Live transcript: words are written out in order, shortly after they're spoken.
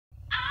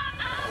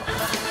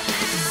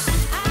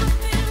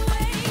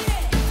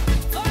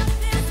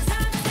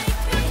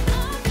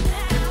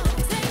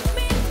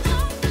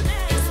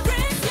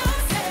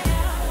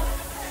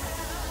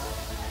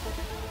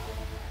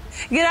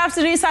Good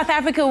afternoon, South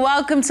Africa.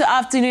 Welcome to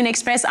Afternoon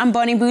Express. I'm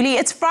Bonnie Booley.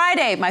 It's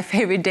Friday, my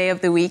favorite day of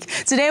the week.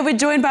 Today, we're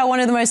joined by one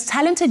of the most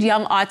talented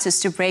young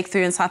artists to break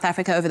through in South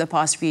Africa over the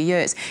past few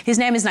years. His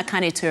name is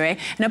Nakhane Touré.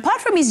 And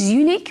apart from his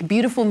unique,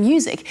 beautiful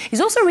music,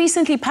 he's also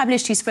recently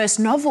published his first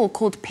novel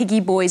called Piggy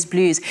Boys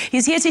Blues.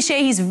 He's here to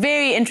share his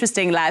very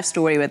interesting life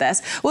story with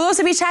us. We'll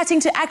also be chatting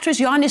to actress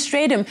Jana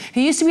Strydom,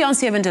 who used to be on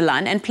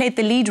Laan and played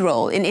the lead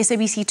role in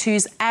SABC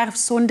 2's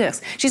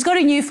Erfsondes. She's got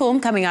a new film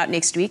coming out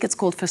next week. It's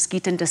called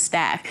Verskietende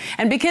Ster.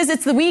 And because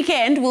it's the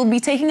weekend, we'll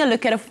be taking a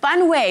look at a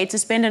fun way to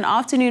spend an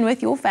afternoon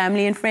with your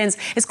family and friends.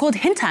 It's called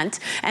Hint Hunt,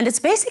 and it's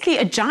basically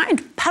a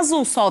giant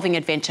puzzle-solving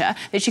adventure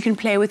that you can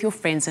play with your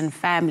friends and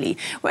family.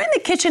 We're in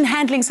the kitchen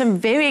handling some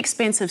very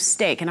expensive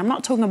steak, and I'm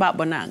not talking about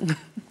bonang.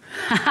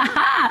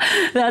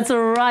 That's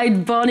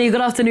right, Bonnie. Good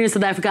afternoon,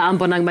 South Africa. I'm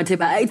Bonang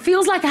Mateba. It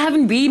feels like I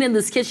haven't been in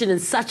this kitchen in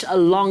such a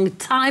long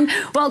time.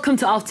 Welcome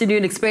to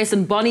Afternoon Express,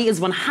 and Bonnie is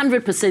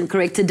 100%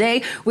 correct.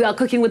 Today, we are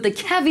cooking with the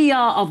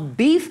caviar of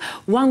beef,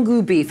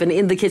 Wagyu Beef. And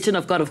in the kitchen,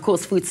 I've got, of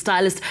course, food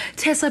stylist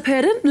Tess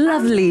Purdon.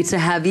 Lovely to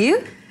have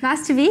you.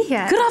 Nice to be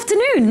here. Good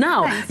afternoon.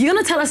 Now, Thanks. You're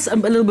going to tell us a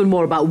little bit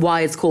more about why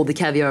it's called the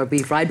caviar of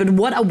beef, right? But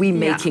what are we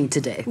making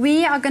today?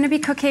 We are going to be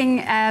cooking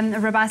a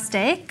ribeye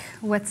steak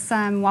with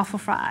some waffle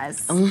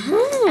fries.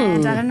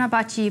 And I don't know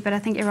about you, but I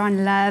think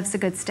everyone loves a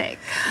good steak.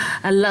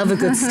 I love a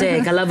good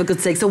steak. I love a good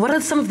steak. So what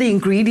are some of the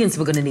ingredients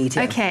we're going to need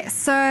here? Okay,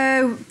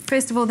 so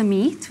first of all, the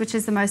meat, which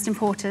is the most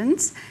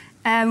important.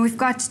 We've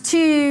got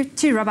two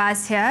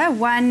ribeyes here.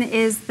 One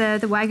is the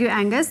Wagyu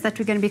Angus that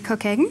we're going to be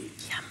cooking.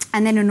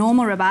 And then a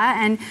normal ribeye,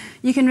 and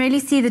you can really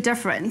see the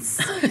difference.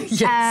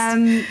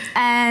 Yes.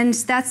 And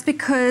that's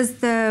because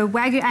the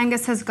Wagyu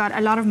Angus has got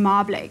a lot of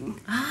marbling.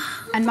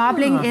 And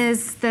marbling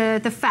is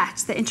the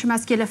fat, the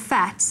intramuscular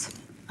fat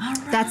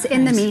that's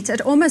in the meat. It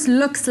almost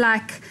looks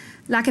like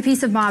a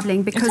piece of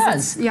marbling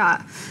because it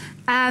does.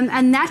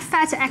 And that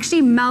fat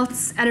actually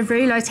melts at a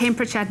very low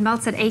temperature. It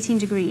melts at 18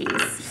 degrees.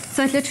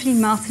 So it literally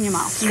melts in your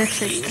mouth,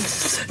 literally.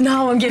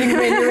 Now I'm getting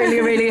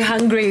really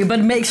hungry.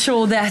 But make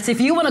sure that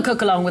if you want to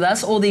cook along with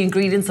us, all the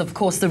ingredients, of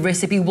course, the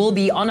recipe will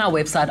be on our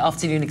website,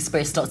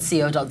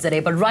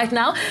 afternoonexpress.co.za. But right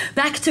now,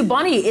 back to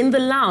Bonnie in the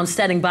lounge,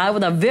 standing by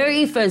with our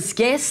very first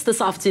guest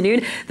this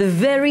afternoon, the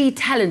very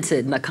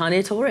talented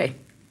Nakhane Touré.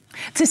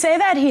 To say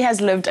that he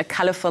has lived a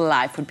colourful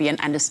life would be an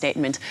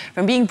understatement.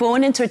 From being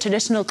born into a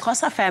traditional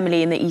Xhosa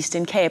family in the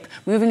Eastern Cape,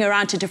 moving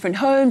around to different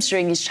homes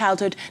during his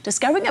childhood,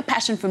 discovering a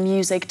passion for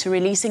music, to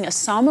releasing a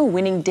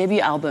SABC-winning debut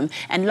album,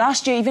 and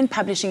last year even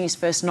publishing his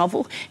first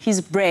novel, he's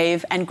a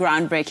brave and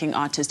groundbreaking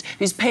artist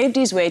who's paved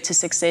his way to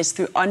success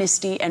through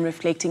honesty and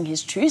reflecting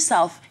his true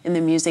self in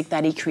the music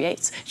that he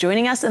creates.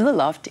 Joining us in the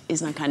loft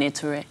is Nakhane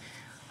Touré.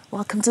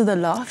 Welcome to the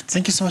loft.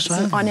 Thank you so much for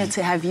having me. It's an honour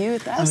to have you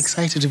with us. I'm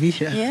excited to be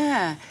here.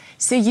 Yeah.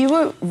 So you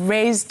were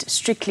raised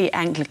strictly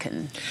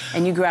Anglican,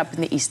 and you grew up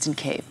in the Eastern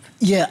Cape.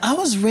 Yeah, I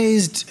was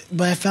raised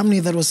by a family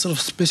that was sort of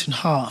split in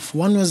half.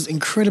 One was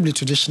incredibly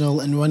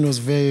traditional, and one was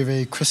very,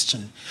 very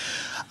Christian.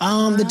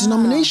 The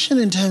denomination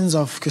in terms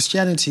of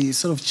Christianity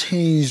sort of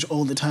changed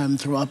all the time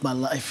throughout my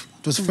life.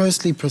 It was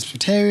firstly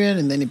Presbyterian,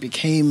 and then it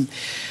became,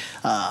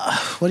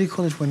 what do you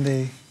call it when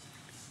they...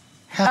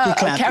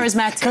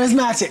 Charismatic.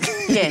 Charismatic.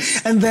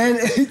 Yes. And then,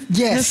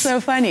 yes. That's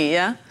so funny,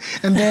 yeah?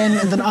 And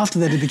then after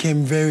that, it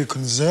became very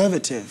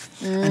conservative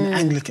and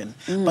Anglican.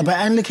 But by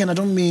Anglican, I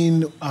don't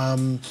mean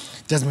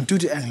Desmond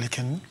Tutu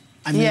Anglican.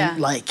 I mean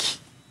like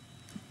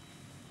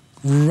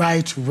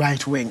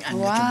right-wing Anglican.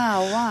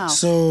 Wow.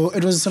 So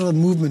it was sort of a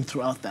movement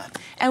throughout that.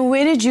 And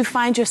where did you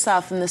find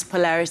yourself in this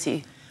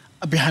polarity?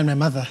 Behind my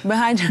mother.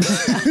 Behind her.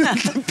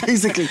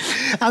 Basically.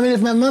 I mean,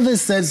 if my mother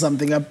said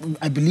something,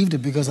 I believed it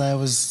because I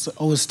was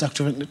always stuck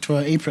to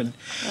her apron.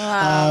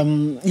 Wow.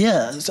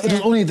 So it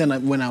was only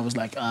then when I was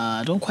like,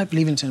 I don't quite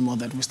believe in it anymore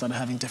that we started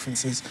having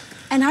differences.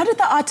 And how did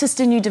the artist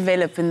in you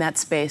develop in that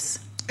space?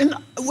 And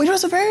it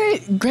was a very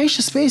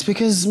gracious space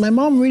because my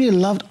mom really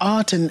loved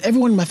art and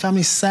everyone in my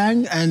family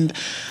sang, and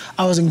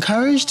I was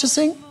encouraged to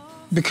sing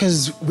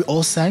because we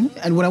all sang.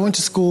 And when I went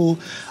to school,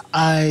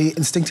 I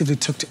instinctively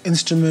took to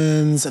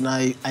instruments, and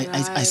I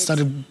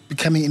started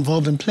becoming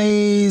involved in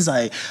plays.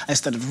 I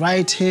started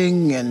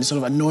writing and sort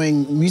of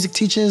annoying music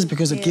teachers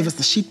because they gave us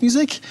the sheet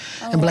music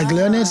and be like,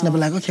 learn it. And I'd be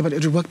like, okay, but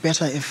it would work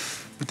better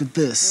if we did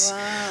this.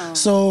 Wow.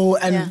 So,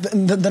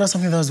 that was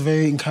something that was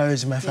very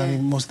encouraged in my family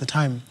most of the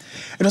time.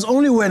 It was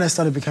only when I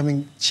started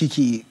becoming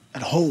cheeky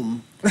at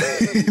home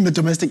in the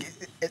domestic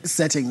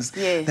settings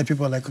that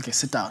people are like, okay,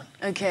 sit down.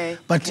 Okay.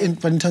 But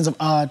in terms of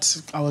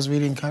art, I was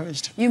really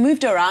encouraged. You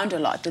moved around a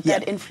lot. Did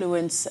that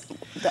influence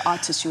the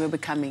artist you were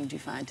becoming, do you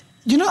find?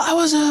 You know, I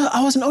was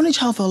an only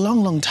child for a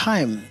long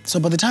time. So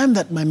by the time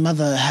that my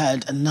mother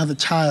had another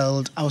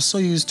child, I was so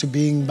used to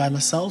being by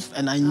myself,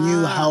 and I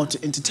knew how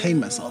to entertain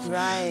myself.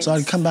 Right. So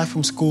I'd come back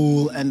from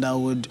school and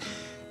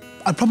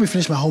I'd probably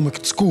finish my homework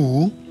at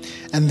school,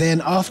 and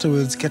then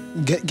afterwards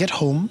get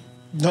home,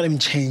 not even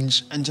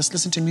change, and just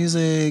listen to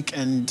music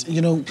and, you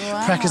know,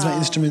 practice my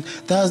instrument.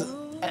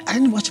 I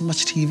didn't watch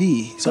much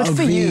TV, so I would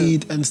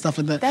read and stuff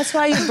like that. That's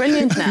why you're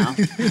brilliant now.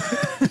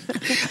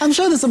 I'm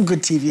sure there's some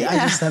good TV. I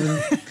just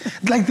haven't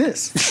Like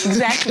this.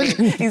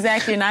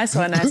 Exactly. Nice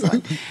one.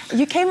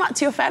 You came out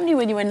to your family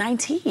when you were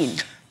 19.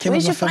 Where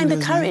did you find the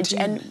courage,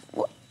 and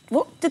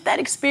what did that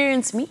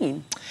experience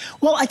mean?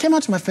 Well, I came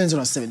out to my friends when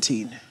I was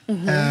 17,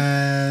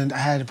 and I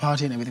had a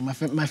party and everything.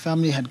 My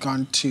family had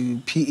gone to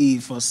PE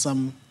for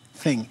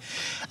something,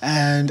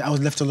 and I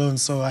was left alone,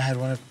 so I had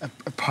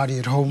a party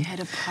at home. You had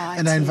a party.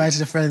 And I invited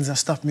the friends, I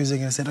stopped music,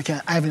 and I said, okay,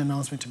 I have an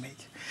announcement to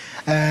make.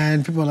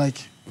 And people were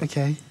like,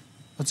 okay,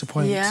 what's the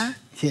point? Yeah.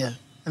 Here.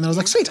 And I was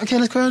like, sweet, okay,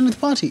 let's go on with the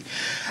party.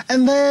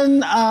 And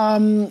then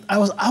I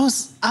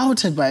was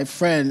outed by a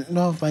friend,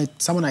 by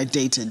someone I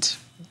dated.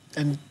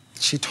 And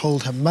she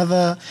told her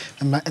mother,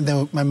 and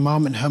my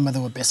mom and her mother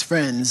were best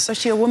friends. So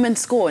she a woman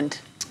scorned?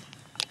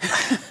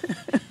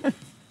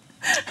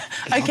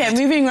 Okay,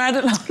 moving right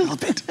along. A little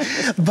bit.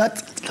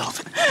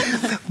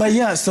 But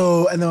yeah,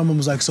 so, and then my mom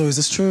was like, so is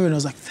this true? And I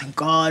was like, thank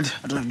God,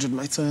 I don't have to do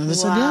my son. And I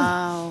said,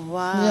 yeah.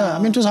 Wow. Yeah, I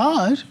mean, it was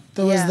hard.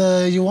 There was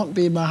you won't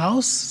be in my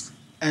house.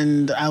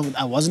 And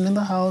I wasn't in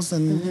the house,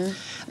 and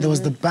there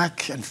was the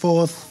back and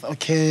forth.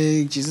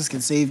 Okay, Jesus can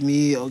save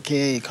me.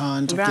 Okay, you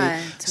can't. Okay.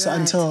 Right.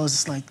 Until I was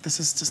just like, this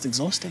is just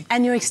exhausting.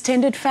 And your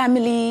extended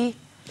family,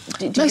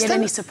 did you get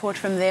any support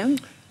from them?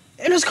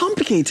 It was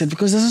complicated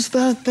because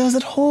there was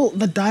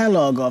the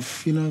dialogue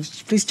of,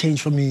 please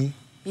change for me.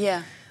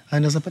 Yeah.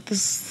 And I was like, but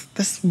this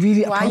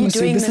really, Why I promise are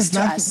you doing this is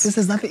nothing. This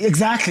is nothing.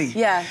 Exactly.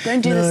 Yeah.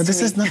 Don't do this to me.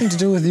 This has nothing to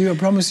do with you. I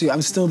promise you,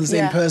 I'm still the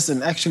same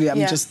person. Actually,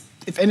 I'm just.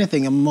 If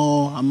anything, I'm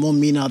more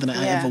me now than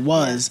I ever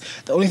was.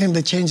 The only thing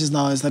that changes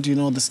now is that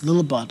this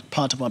little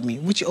part about me,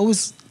 which you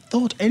always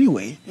thought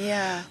anyway.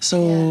 Yeah. So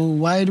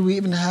why do we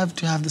even have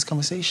to have this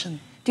conversation?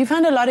 Do you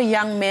find a lot of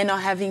young men are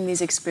having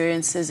these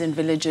experiences in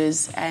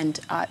villages and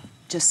are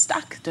just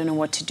stuck, don't know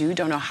what to do,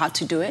 don't know how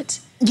to do it?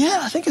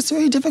 Yeah, I think it's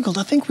very difficult.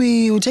 I think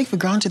we take for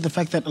granted the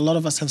fact that a lot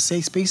of us have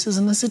safe spaces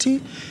in the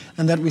city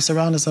and that we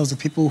surround ourselves with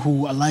people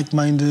who are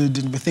like-minded,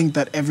 and we think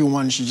that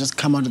everyone should just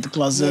come out of the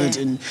closet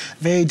in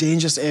very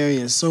dangerous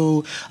areas.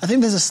 So I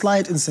think there's a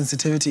slight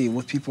insensitivity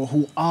with people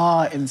who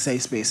are in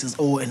safe spaces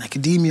or in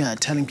academia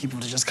telling people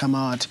to just come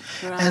out.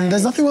 Right. And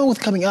there's nothing wrong with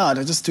coming out.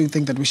 I just do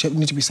think that we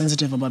need to be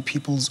sensitive about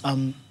people's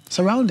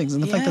surroundings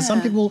and the fact that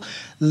some people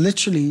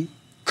literally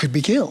could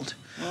be killed.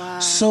 Wow.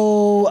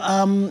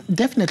 So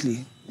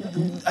definitely.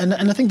 And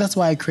I think that's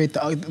why I create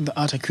the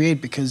art I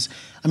create, because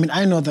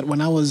I know that when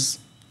I was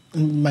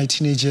in my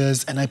teenage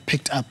years and I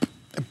picked up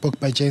a book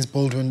by James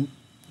Baldwin,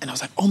 and I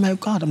was like, oh my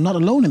God, I'm not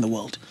alone in the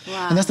world.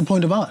 Wow. And that's the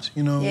point of art,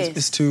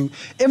 is to,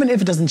 even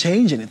if it doesn't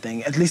change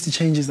anything, at least it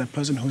changes that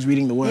person who's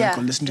reading the work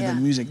or listening to their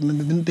music.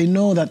 They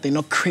know that they're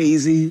not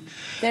crazy.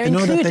 They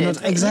know that they're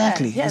not,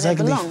 exactly.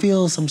 They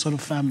feel some sort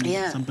of family,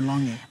 some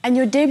belonging. And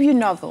your debut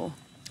novel,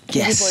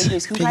 Yes. Piggy Boy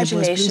Blues.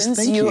 Congratulations.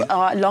 Thank you. You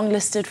are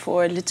longlisted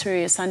for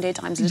a Sunday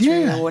Times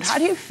Literary Award. How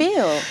do you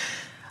feel?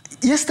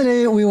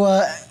 Yesterday we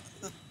were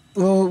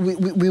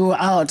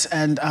out,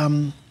 and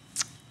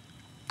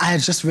I had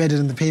just read it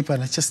in the paper,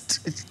 and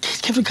it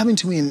kept coming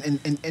to me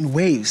in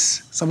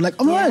waves. So I'm like,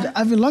 oh my God,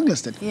 I've been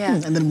longlisted. Yeah.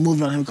 And then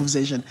moved on and have a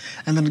conversation.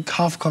 And then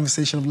half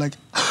conversation, I'm like,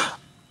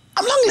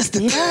 I'm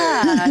longlisted.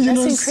 Yeah,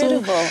 that's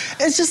incredible.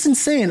 So it's just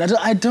insane.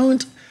 I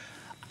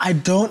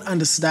don't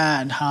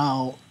understand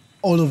how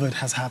all of it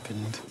has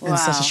happened in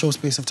such a short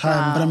space of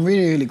time. But I'm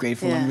really, really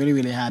grateful. Yeah. I'm really,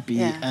 really happy.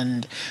 Yeah.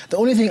 And the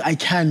only thing I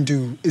can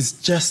do is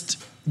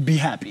just be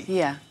happy.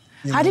 Yeah.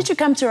 How did you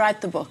come to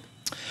write the book?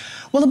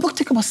 Well, the book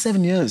took about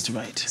 7 years to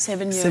write.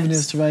 7 years? 7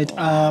 years to write.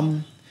 Wow.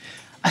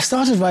 I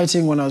started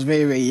writing when I was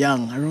very, very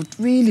young. I wrote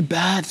really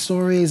bad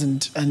stories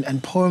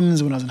and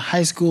poems when I was in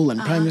high school and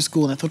primary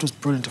school, and I thought it was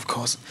brilliant, of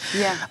course.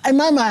 Yeah. In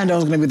my mind, I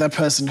was going to be that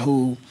person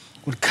who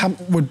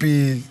would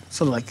be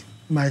sort of like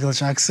Michael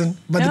Jackson.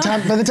 By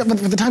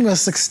the time I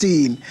was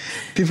 16,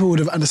 people would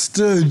have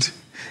understood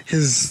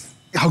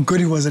how good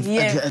he was at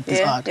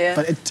his art. Yeah.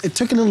 But it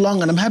took a little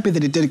long, and I'm happy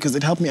that it did, because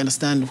it helped me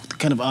understand the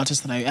kind of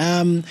artist that I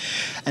am,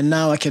 and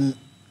now I can,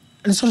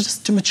 and sort of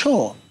just to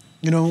mature,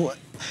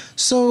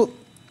 So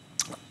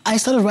I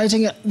started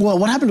writing it. Well,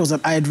 what happened was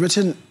that I had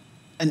written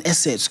an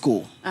essay at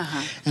school,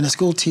 and a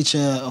school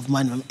teacher of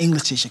mine, an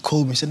English teacher,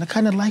 called me and said, "I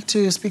kind of like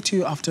to speak to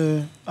you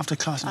after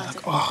class." And I was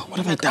like, "Oh, what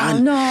have I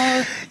done?"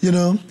 Oh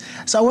no!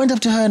 So I went up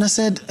to her and I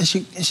said, and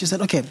she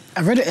said, "Okay,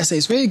 I've read your essay.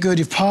 It's very good.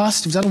 You've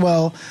passed. You've done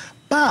well,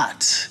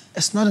 but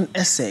it's not an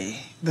essay.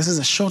 This is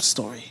a short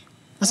story."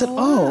 I said,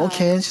 "Oh,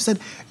 okay." And she said,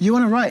 "You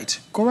want to write?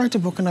 Go write a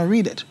book and I'll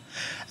read it."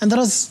 And that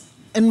was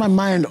in my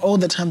mind all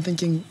the time,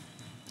 thinking,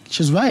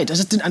 she was right. I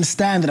just didn't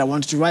understand that I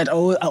wanted to write. I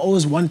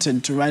always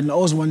wanted to write, and I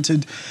always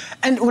wanted.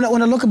 And when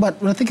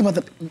I think about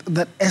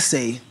that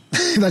essay,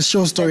 that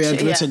short story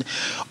I'd written,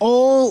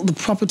 all the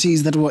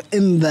properties that were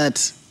in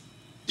that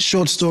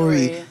short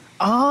story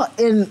are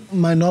in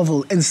my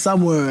novel in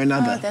some way or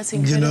another. Oh, that's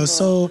incredible.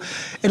 So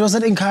it was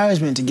that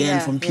encouragement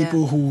again from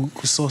people who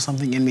saw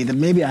something in me that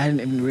maybe I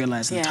hadn't even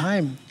realized at the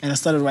time. And I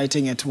started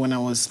writing it when I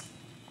was,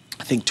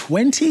 I think,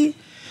 20.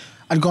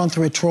 I'd gone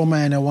through a trauma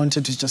and I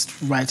wanted to just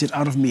write it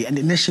out of me. And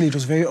initially it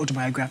was very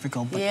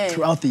autobiographical, but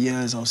throughout the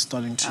years I was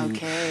starting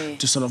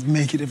to sort of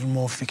make it even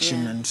more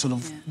fiction and sort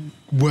of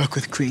work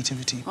with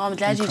creativity. Oh, I'm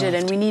glad you did,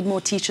 and we need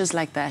more teachers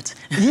like that.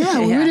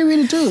 Yeah, we really,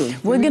 really do.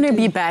 We're going to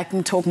be back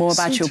and talk more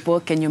about your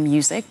book and your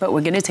music, but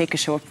we're going to take a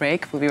short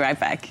break. We'll be right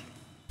back.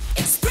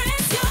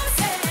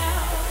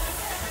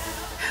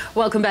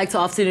 Welcome back to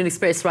Afternoon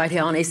Express right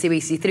here on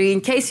SABC 3.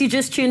 In case you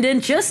just tuned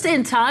in, just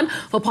in time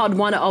for part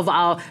one of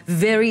our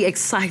very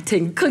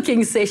exciting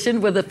cooking session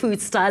with the food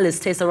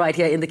stylist Tessa right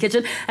here in the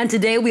kitchen. And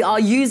today we are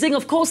using,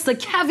 of course, the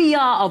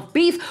caviar of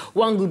beef,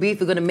 Wagyu beef.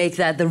 We're going to make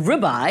that the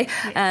ribeye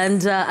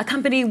and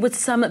accompany with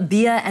some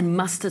beer and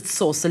mustard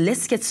sauce. So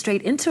let's get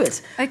straight into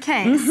it.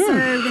 Okay, so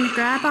we're going to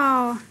grab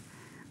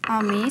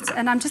our meat,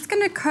 and I'm just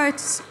going to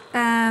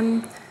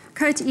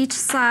coat each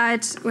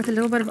side with a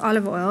little bit of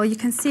olive oil. You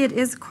can see it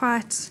is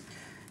quite.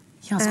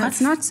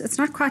 It's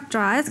not quite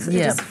dry. It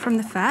is from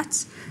the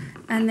fat,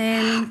 and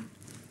then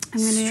I'm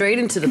going to straight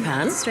into the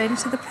pan. Straight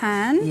into the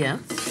pan. Yeah.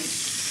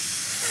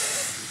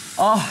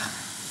 Oh.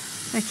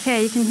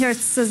 Okay, you can hear it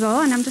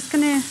sizzle, and I'm just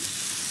going to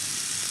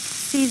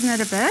season it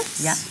a bit.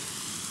 Yeah.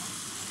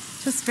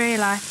 Just very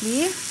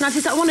lightly. Now,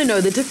 Tessa, I want to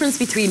know the difference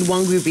between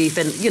Wagyu beef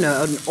and, you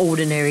know, an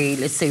ordinary,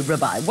 let's say,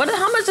 ribeye.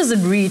 How much does it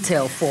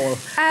retail for?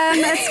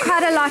 It's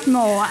quite a lot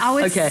more. I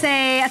would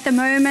say at the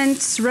moment,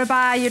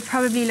 ribeye, you're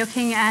probably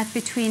looking at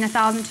between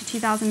 1,000 to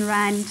 2,000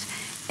 rand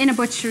in a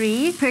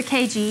butchery per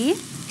kg.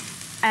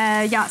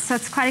 Yeah, so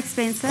it's quite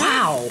expensive.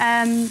 Wow.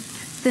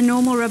 The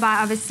normal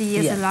ribeye obviously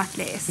is a lot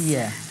less.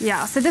 Yeah.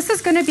 Yeah, so this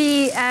is going to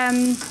be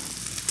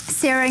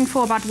searing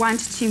for about 1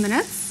 to 2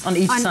 minutes. On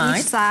each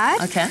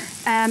side? Okay.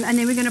 And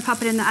then we're going to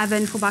pop it in the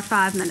oven for about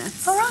 5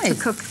 minutes. All right. To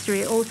cook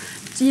through, or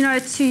you know,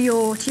 to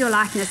your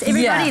likeness.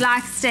 Everybody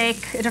likes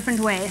steak a different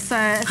way. So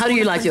how do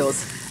you like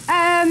yours?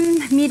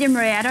 Medium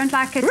rare. I don't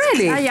like it.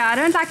 Really? Yeah, I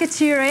don't like it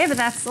too rare, but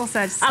that's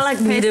also just I like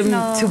medium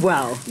to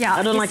well. Yeah.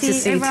 I don't like to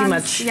see too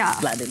much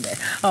blood in there.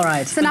 All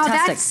right. So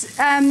fantastic.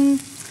 now that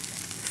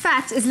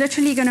fat is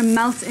literally going to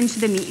melt into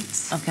the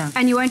meat. Okay.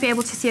 And you won't be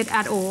able to see it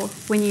at all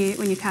when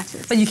you cut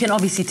it. But you can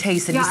obviously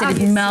taste it. You said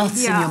it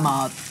melts in your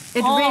mouth.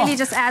 It really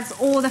just adds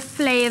all the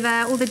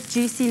flavour, all the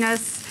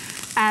juiciness,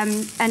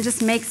 and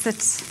just makes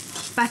it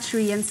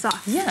buttery and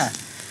soft. Yeah.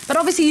 But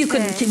obviously you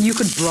could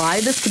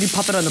braai this. Could you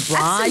pop it on a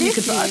braai? Absolutely. You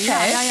could,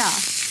 Yeah.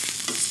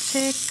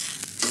 Check.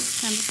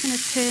 So I'm just going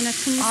to turn it.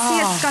 Can you see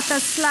it's got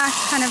that slight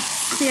kind of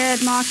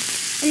seared mark?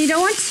 And you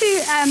don't want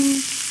to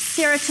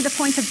sear it to the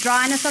point of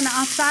dryness on the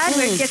outside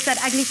where it gets that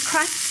ugly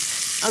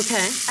crust.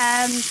 Okay.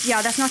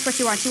 Yeah, that's not what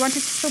you want. You want it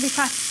to still be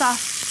quite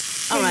soft.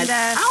 All right.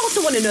 I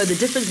also want to know the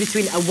difference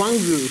between a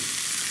Wagyu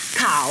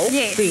cow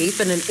beef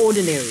and an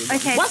ordinary one.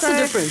 Okay, what's the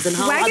difference and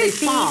how are they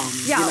farmed?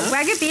 Yeah, you know?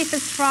 Wagyu beef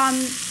is from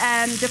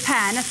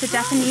Japan. It's a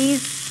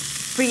Japanese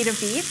breed of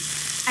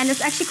beef, and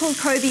it's actually called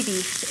Kobe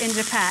beef in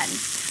Japan.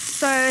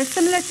 So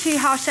similar to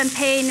how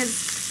champagne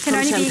can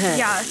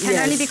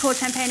only be called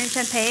champagne in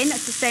Champagne.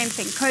 It's the same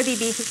thing. Kobe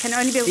beef, it can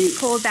only be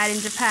called that in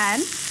Japan.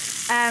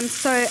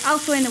 So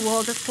elsewhere in the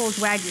world, it's called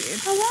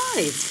Wagyu. All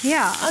right.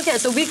 Yeah. Okay,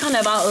 so we can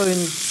have our own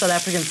South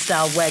African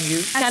style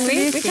Wagyu. Can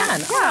we? We can.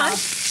 Yeah. All right.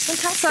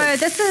 Fantastic. So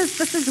this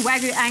is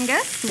Wagyu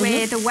Angus,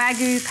 where the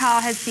Wagyu cow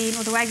has been,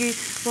 or the Wagyu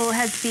bull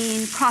has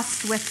been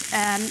crossed with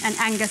an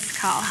Angus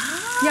cow.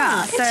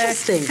 Ah,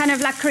 interesting. So kind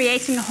of like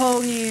creating a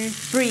whole new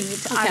breed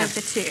out of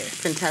the two.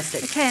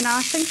 Fantastic. Okay, now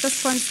I think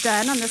this one's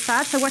done on the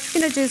side. So what we're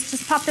going to do is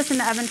just pop this in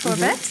the oven for a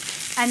bit,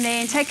 and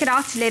then take it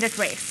out to let it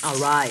rest. All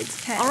right.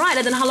 Okay. All right,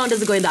 and then how long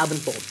does it go in the oven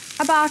for?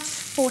 About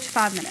 4 to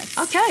 5 minutes.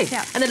 Okay.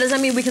 Yeah. And then does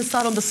that mean we can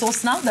start on the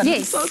sauce now?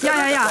 Yes. So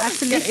Yeah,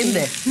 absolutely. Get in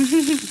there.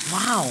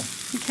 Wow.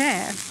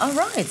 Okay. All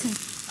right.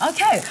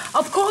 Okay.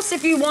 Of course,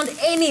 if you want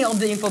any of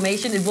the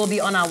information, it will be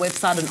on our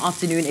website on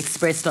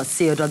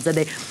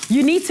afternoonexpress.co.za.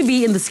 You need to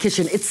be in this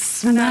kitchen. It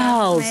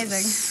smells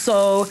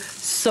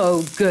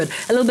so good.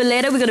 A little bit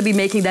later, we're going to be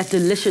making that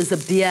delicious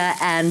beer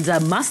and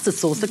mustard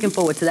sauce. Looking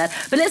forward to that.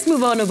 But let's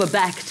move on over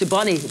back to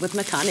Bonnie with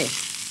Nakhane.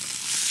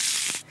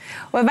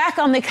 We're back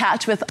on the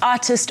couch with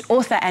artist,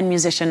 author, and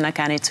musician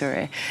Nakhane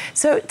Touré.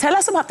 So tell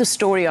us about the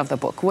story of the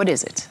book. What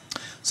is it?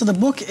 So the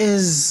book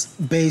is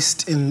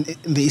based in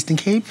the Eastern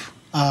Cape,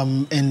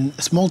 in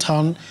a small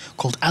town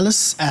called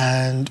Alice,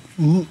 and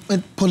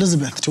Port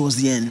Elizabeth towards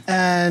the end.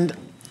 And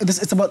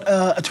it's about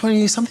a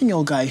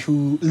 20-something-year-old guy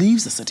who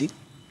leaves the city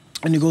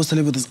and he goes to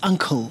live with his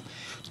uncle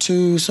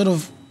to sort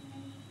of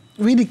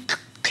really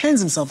cleanse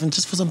himself and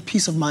just for some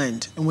peace of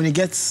mind. And when he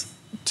gets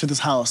to this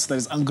house that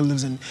his uncle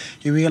lives in,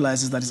 he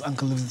realizes that his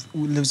uncle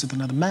lives with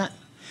another man.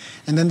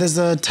 And then there's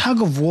a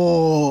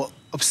tug-of-war,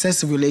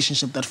 obsessive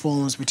relationship that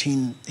forms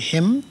between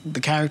him,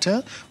 the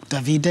character,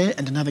 Davide,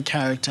 and another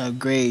character,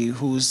 Gray,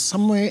 who's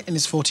somewhere in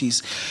his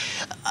 40s.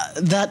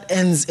 That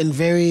ends in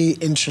very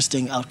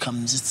interesting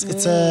outcomes.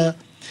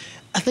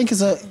 I think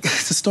it's a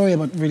story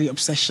about really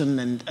obsession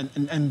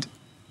and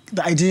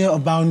the idea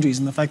of boundaries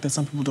and the fact that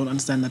some people don't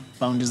understand that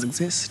boundaries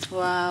exist.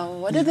 Wow.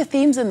 What are the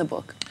themes in the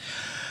book?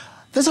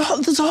 There's a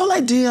whole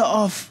idea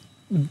of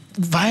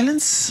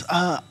violence,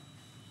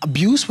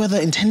 abuse, whether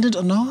intended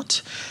or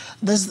not.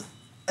 There's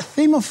a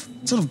theme of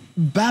sort of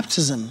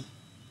baptism,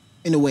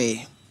 in a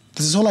way.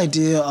 There's this whole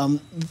idea,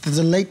 there's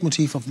a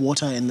leitmotif of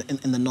water in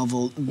the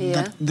novel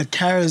that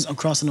carries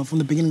across, from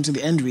the beginning to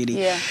the end, really.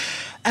 Yeah.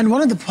 And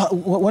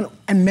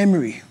and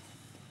memory.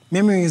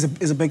 Memory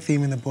is a big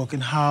theme in the book,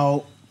 and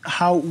how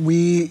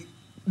we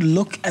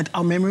look at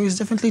our memories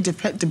differently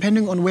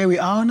depending on where we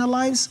are in our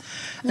lives,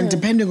 and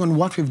depending on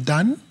what we've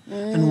done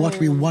and what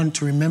we want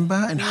to remember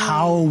and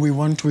how we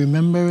want to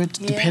remember it,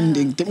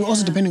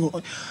 also depending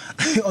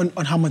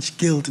on how much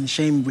guilt and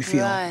shame we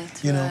feel.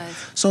 You know,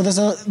 so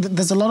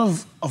there's a lot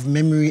of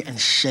memory and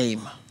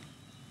shame.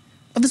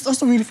 But it's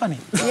also really funny.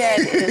 Yeah,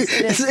 it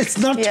is. It's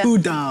not too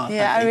dark.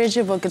 Yeah, I read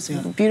your book. It's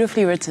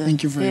beautifully written.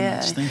 Thank you very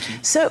much. Thank you.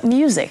 So,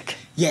 music.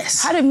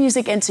 Yes. How did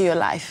music enter your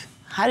life?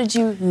 How did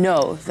you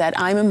know that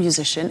I'm a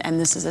musician and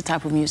this is the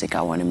type of music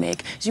I want to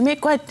make? You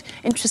make quite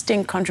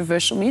interesting,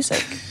 controversial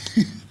music.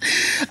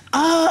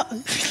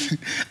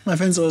 My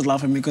friends always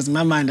laugh at me because in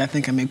my mind I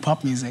think I make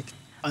pop music.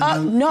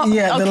 No.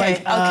 Yeah, they're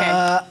like,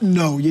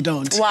 no, you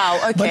don't. Wow,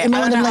 okay. But in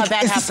my mind, I don't know like,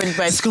 how that happened,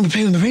 but... It's going to be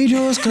played on the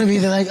radio, it's going to be,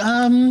 they're like,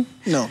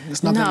 no,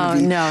 it's not going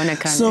to be. No,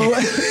 Nakhane.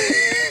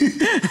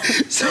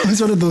 So it's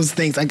one of those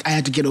things I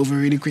had to get over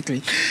really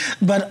quickly.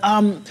 But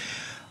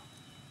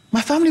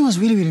my family was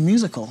really, really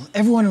musical.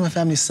 Everyone in my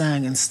family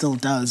sang and still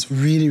does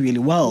really, really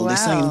well. Wow. They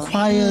sang in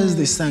choirs,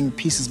 they sang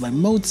pieces by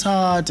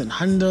Mozart and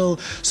Handel.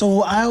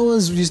 So I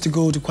always used to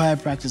go to choir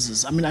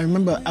practices. I mean, I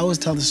remember, I always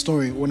tell the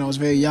story when I was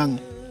very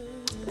young.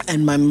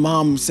 And my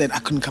mom said I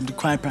couldn't come to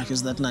choir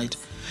practice that night.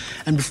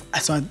 And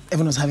so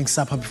everyone was having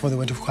supper before they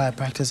went to choir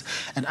practice,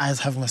 and I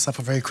was having my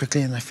supper very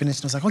quickly, and I finished,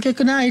 and I was like, okay,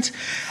 good night.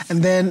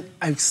 And then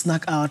I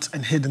snuck out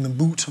and hid in the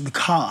boot of the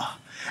car.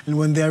 And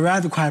when they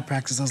arrived at choir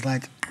practice, I was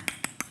like,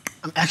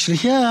 I'm actually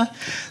here.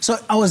 So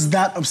I was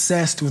that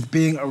obsessed with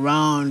being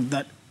around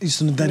that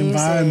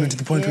environment to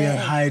the point where I'd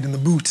hide in the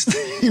boot,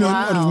 in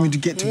order for me to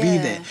get to be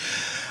there.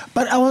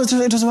 But it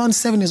was around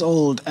 7 years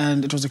old,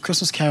 and it was a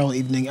Christmas Carol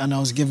evening, and I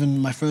was given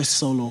my first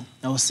solo.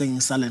 I was singing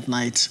Silent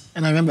Night.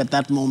 And I remember at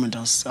that moment,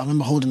 I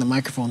remember holding the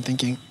microphone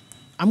thinking,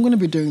 I'm going to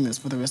be doing this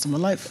for the rest of my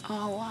life.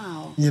 Oh,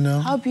 wow. You know?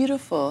 How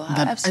beautiful.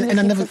 Absolutely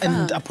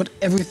and I put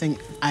everything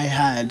I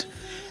had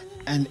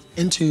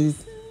into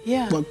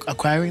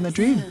acquiring that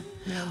dream.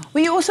 Yeah.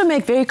 Well, you also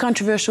make very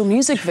controversial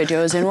music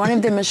videos, and one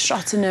of them is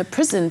shot in a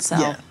prison cell.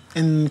 Yeah,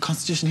 in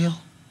Constitution Hill.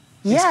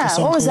 Yeah,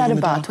 what was that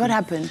about? What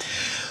happened?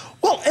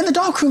 Well, In the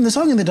Dark Room, the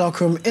song In the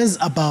Dark Room is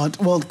about,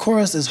 well, the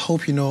chorus is,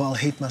 hope you know I'll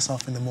hate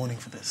myself in the morning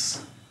for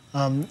this.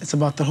 It's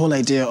about the whole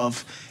idea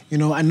of, I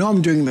know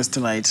I'm doing this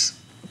tonight,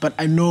 but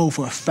I know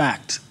for a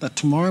fact that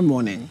tomorrow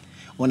morning,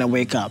 when I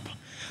wake up,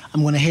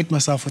 I'm going to hate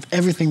myself with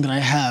everything that I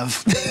have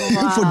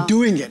for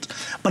doing it.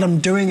 But I'm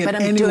doing it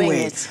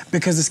anyway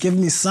because it's giving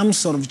me some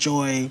sort of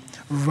joy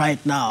right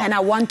now. And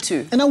I want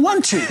to. And I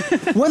want to.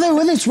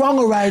 Whether it's wrong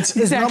or right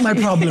is not my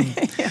problem.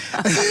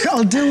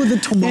 I'll deal with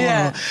it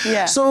tomorrow.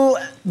 Yeah. So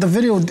the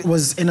video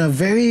was in a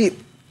very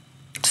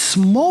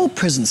small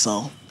prison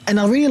cell. And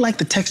I really like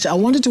the texture. I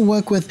wanted to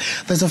work with,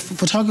 there's a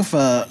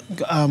photographer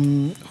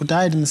who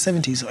died in the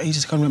 70s or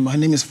 80s, I can't remember. Her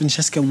name is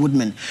Francesca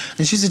Woodman.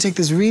 And she used to take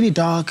these really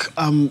dark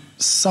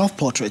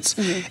self-portraits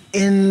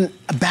in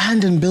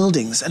abandoned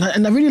buildings. And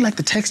I really like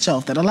the texture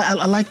of that.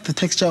 I like the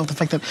texture of the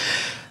fact that,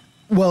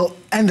 well,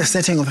 and the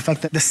setting of the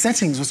fact that the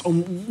settings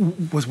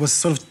was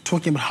sort of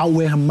talking about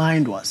where her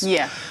mind was.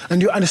 Yeah.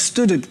 And you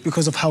understood it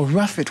because of how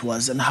rough it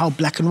was and how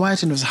black and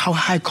white it was, how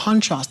high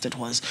contrast it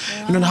was.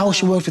 Wow. And how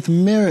she worked with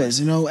mirrors,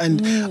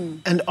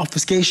 and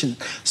obfuscation.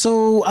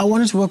 So I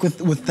wanted to work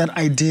with that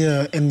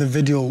idea in the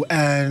video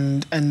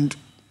and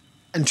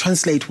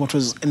translate what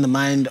was in the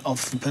mind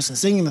of the person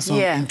singing the song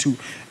into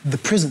the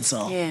prison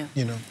cell.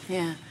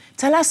 Yeah.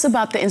 Tell us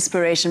about the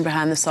inspiration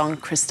behind the song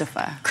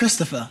Christopher.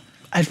 Christopher.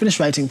 I finished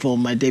writing for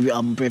my debut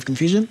album, Brave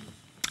Confusion,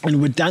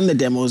 and we'd done the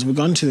demos, we'd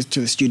gone to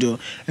the studio,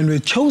 and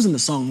we'd chosen the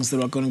songs that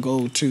were going to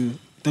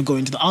go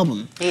into the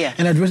album. Yeah.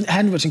 And I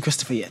hadn't written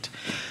Christopher yet.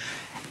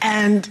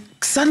 And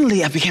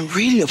suddenly I became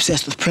really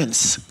obsessed with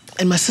Prince,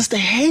 and my sister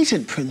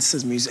hated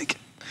Prince's music.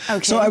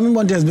 Okay. So I remember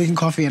one day I was making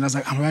coffee, and I was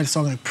like, I'm going to write a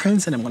song like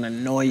Prince, and I'm going to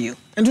annoy you.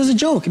 And it was a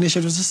joke,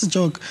 initially, it was just a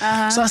joke.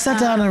 So I sat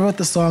down and I wrote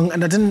the song,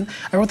 and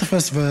I wrote the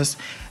first verse,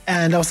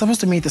 and I was supposed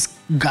to meet this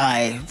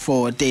guy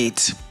for a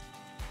date.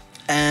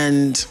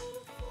 And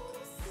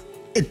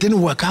it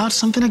didn't work out,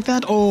 something like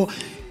that, or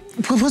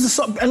was a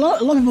song, a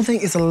lot of people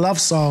think it's a love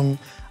song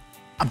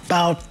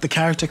about the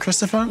character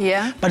Christopher,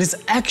 but it's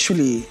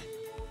actually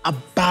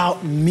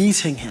about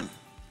meeting him.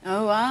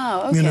 Oh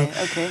wow! Okay,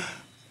 okay.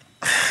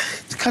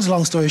 To cut a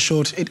long story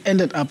short, it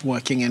ended up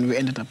working, and we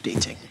ended up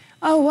dating.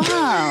 Oh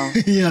wow!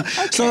 Yeah.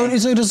 Okay. So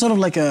it was sort of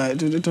like a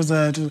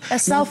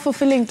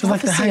self-fulfilling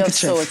prophecy like of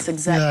sorts,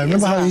 exactly. Yeah.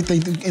 Remember how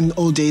in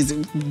old days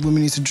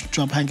women used to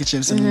drop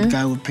handkerchiefs and the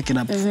guy would pick it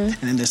up and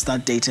then they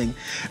start dating.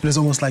 It was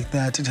almost like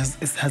that. It has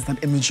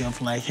that image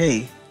of like,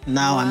 hey,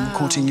 now I'm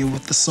quoting you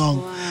with the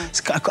song.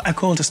 Wow. I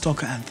call it a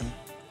stalker anthem.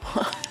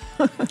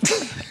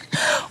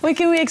 What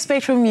can we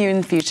expect from you in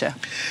the future?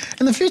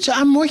 In the future,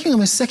 I'm working on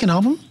my second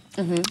album.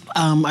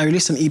 I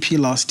released an EP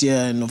last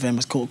year in November.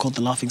 It's called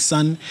The Laughing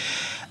Sun.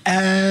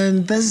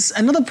 And there's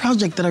another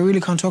project that I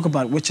really can't talk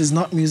about, which is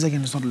not music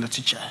and it's not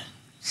literature.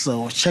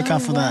 So check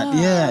out for that.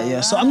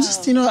 Yeah. So I'm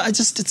just,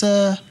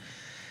 it's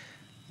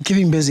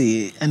keeping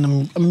busy,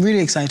 and I'm really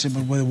excited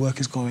about where the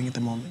work is going at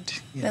the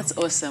moment. That's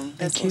awesome.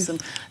 That's awesome.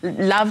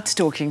 Loved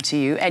talking to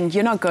you, and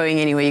you're not going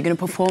anywhere. You're going to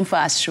perform for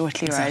us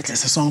shortly, right?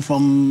 It's a song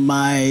from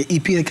my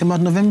EP that came out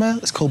in November.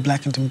 It's called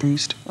Blackened and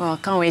Bruised. Oh,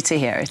 can't wait to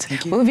hear it.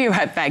 Thank you. We'll be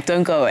right back.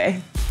 Don't go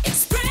away.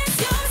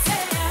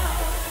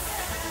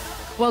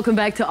 Welcome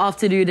back to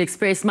Afternoon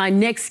Express. My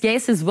next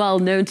guest is well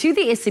known to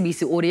the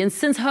SABC audience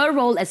since her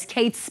role as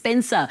Kate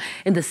Spencer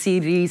in the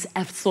series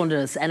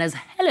Erfsondes and as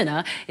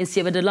Helena in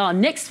Laan.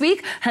 Next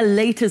week, her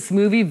latest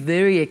movie,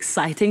 very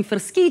exciting,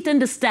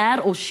 Verskietende Ster,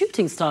 or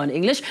Shooting Star in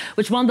English,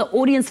 which won the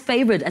audience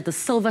favourite at the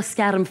Silver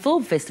Skerm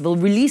Film Festival,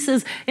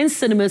 releases in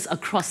cinemas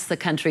across the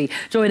country.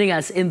 Joining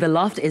us in the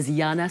loft is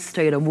Jana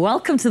Strydom.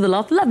 Welcome to the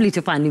loft. Lovely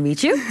to finally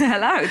meet you.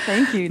 Hello,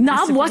 thank you.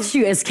 Now, I've watched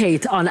you as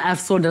Kate on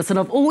Erfsondes, and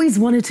I've always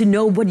wanted to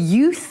know what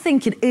you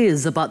think it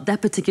is about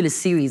that particular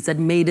series that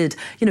made it,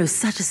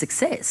 such a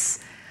success.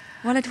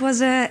 Well, it's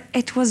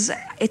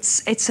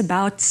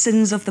about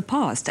sins of the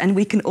past, and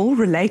we can all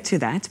relate to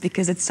that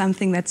because it's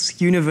something that's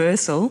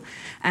universal.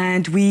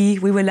 And we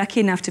were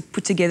lucky enough to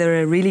put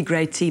together a really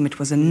great team. It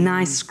was a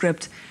nice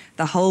script.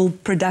 The whole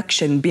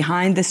production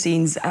behind the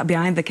scenes,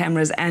 behind the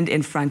cameras and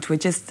in front, we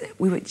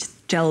were just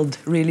gelled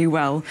really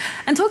well.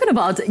 And talking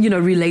about,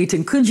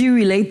 relating, could you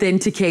relate then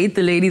to Kate,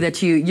 the lady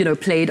that you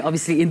played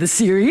obviously in the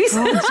series?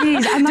 Oh,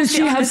 geez, Did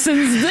she have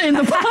sins in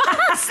the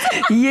past?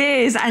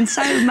 Yes, and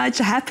so much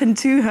happened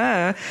to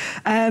her.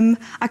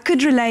 I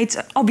could relate.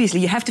 Obviously,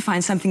 you have to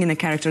find something in a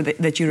character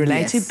that you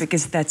relate to,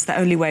 because that's the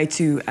only way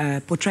to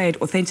portray it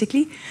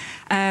authentically.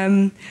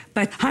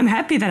 But I'm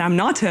happy that I'm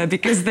not her,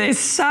 because there's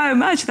so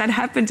much that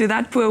happened to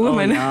that poor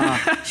woman. Oh,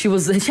 yeah. She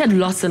had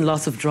lots and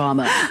lots of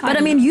drama. But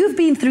I mean, you've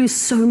been through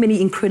so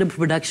many incredible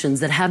productions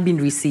that have been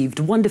received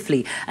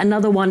wonderfully.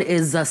 Another one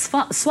is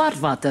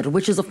Swartwater,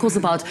 which is of course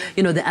about,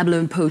 the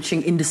abalone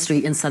poaching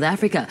industry in South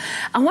Africa.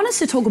 I want us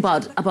to talk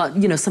about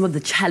some of the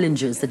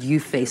challenges that you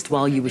faced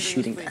while you were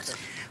shooting that.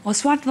 Well,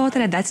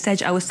 Swartwater, at that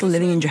stage, I was still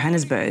living in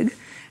Johannesburg.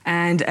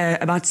 And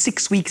about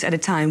 6 weeks at a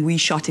time, we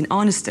shot in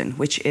Arniston,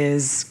 which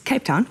is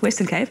Cape Town,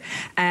 Western Cape.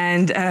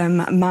 And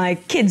my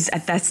kids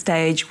at that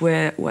stage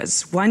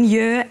was 1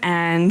 year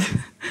and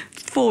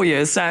 4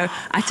 years. So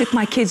I took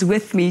my kids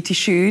with me to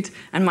shoot,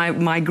 and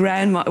my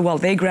grandma, well,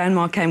 their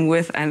grandma came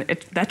with, and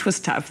that was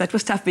tough. That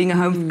was tough being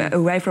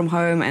away from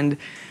home, and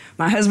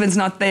my husband's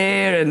not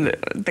there, and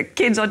the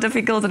kids are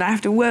difficult, and I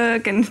have to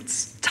work, and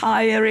it's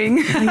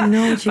tiring. I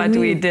know what you But mean.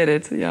 we did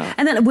it, yeah.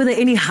 And then, were there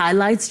any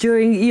highlights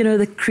during,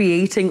 the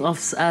creating of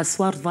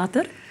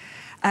Swartwater?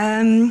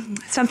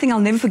 Something I'll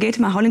never forget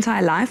in my whole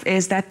entire life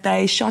is that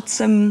they shot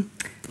some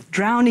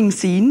drowning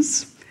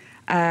scenes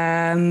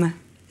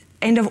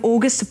end of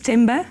August,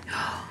 September.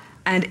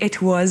 And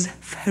it was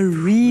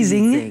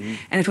freezing,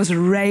 and it was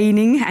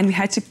raining, and we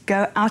had to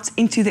go out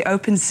into the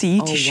open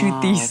sea to shoot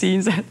these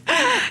scenes.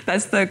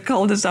 That's the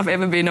coldest I've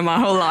ever been in my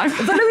whole life.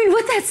 But I mean,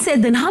 with that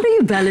said, then how do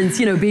you balance,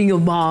 being a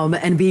mom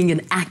and being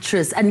an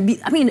actress? And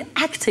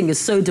acting is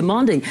so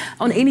demanding.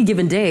 On any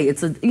given day,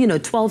 it's a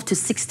 12 to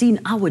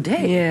 16-hour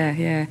day.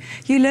 Yeah.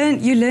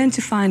 You learn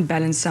to find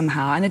balance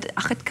somehow, and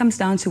it comes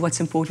down to what's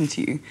important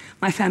to you.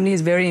 My family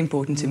is very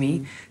important to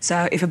me.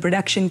 So if a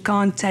production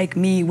can't take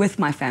me with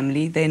my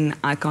family, then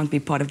I can't be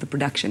part of the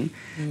production.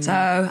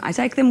 So I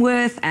take them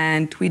with,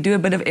 and we do a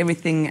bit of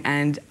everything,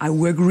 and I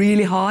work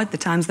really hard the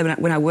times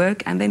when I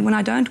work, and then when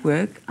I don't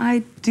work,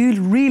 I do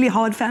really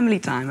hard family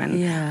time,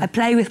 and I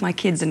play with my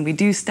kids, and we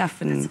do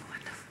stuff. And that's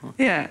wonderful.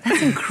 Yeah.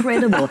 That's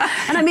incredible.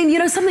 And I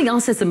mean, something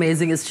else that's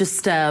amazing is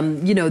just,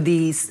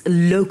 the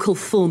local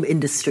film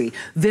industry.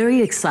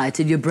 Very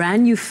excited. Your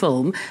brand new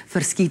film,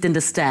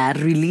 Verskietende Ster,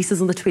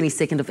 releases on the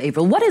 22nd of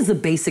April. What is the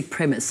basic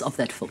premise of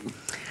that film?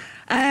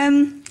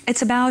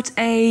 It's about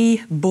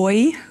a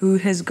boy who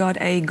has got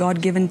a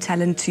God-given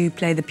talent to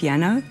play the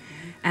piano,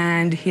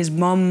 and his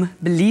mom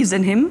believes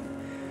in him,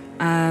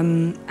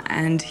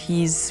 and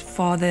his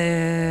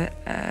father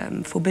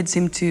forbids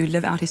him to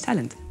live out his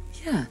talent.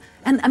 Yeah.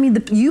 And I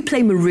mean, you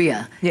play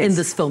Maria in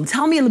this film.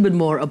 Tell me a little bit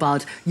more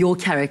about your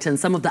character and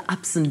some of the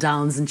ups and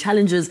downs and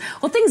challenges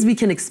or things we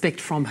can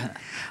expect from her.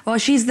 Well,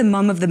 she's the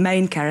mum of the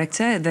main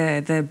character,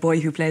 the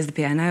boy who plays the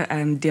piano.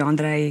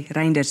 DeAndre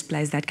Reinders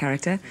plays that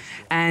character.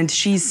 And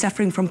she's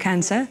suffering from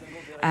cancer,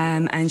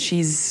 and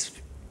she's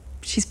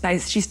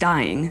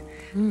dying.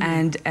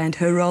 And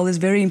her role is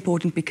very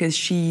important because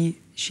she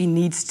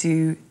needs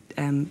to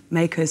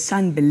make her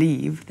son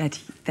believe that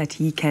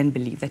he can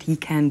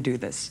do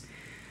this.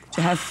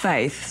 To have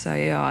faith. So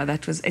yeah,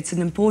 it's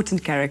an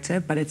important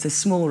character, but it's a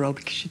small role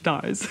because she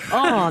dies.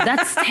 Oh,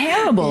 that's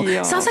terrible.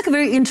 Yeah. Sounds like a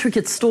very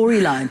intricate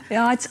storyline.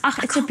 Yeah, it's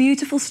a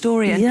beautiful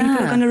story, and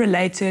people are going to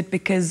relate to it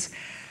because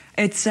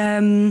it's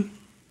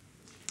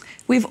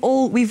we've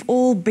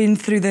all been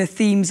through the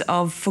themes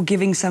of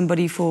forgiving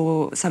somebody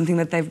for something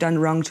that they've done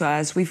wrong to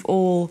us. We've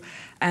all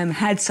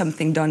had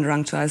something done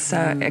wrong to us.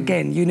 So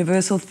again,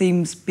 universal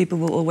themes, people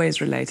will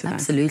always relate to that.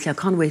 Absolutely, I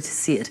can't wait to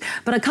see it.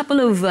 But a couple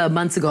of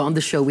months ago on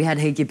the show, we had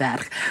Piggy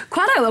back.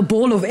 Quite a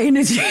ball of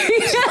energy.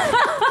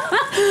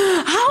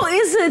 How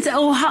is it,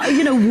 or how,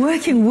 you know,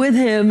 working with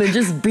him and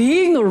just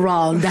being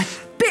around that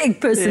big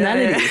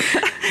personality?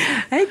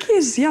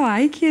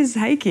 Heike is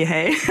Heike,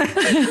 hey.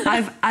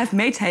 I've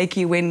met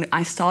Heike when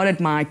I started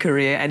my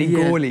career at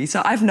Igorli.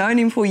 So I've known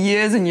him for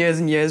years and years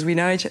and years. We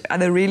know each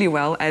other really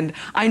well, and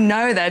I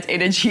know that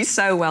energy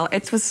so well.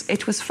 It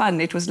was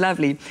fun, it was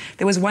lovely.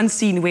 There was one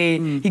scene where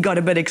he got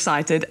a bit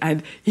excited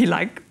and he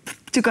like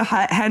took a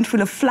handful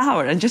of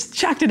flour and just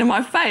chucked it in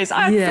my face.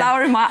 I had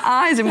flour in my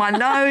eyes, in my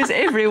nose,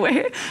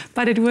 everywhere.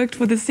 But it worked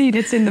for the scene.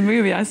 It's in the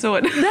movie. I saw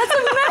it. That's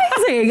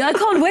amazing. I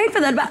can't wait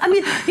for that. But I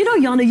mean, you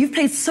know, Jana, you've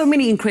played so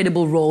many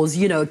incredible roles,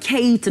 you know,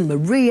 Kate and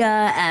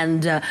Maria.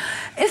 And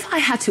if I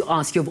had to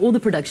ask you, of all the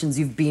productions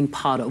you've been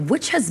part of,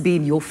 which has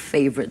been your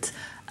favorite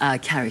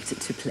character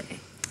to play?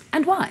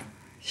 And why?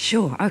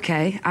 Sure,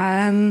 okay.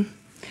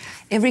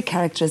 Every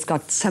character has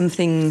got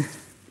something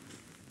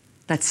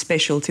that's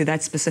special to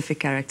that specific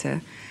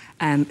character.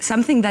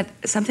 Something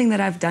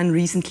that I've done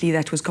recently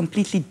that was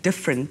completely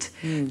different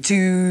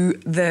to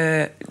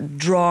the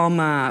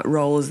drama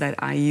roles that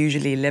I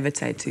usually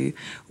levitate to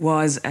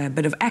was a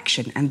bit of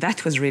action, and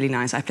that was really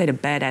nice. I played a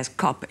badass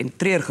cop in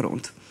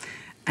Treurgrond.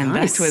 And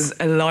that was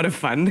a lot of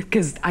fun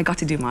because I got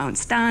to do my own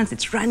stunts.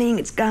 It's running,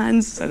 it's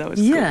guns, so that was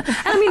cool. And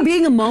I mean,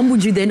 being a mom,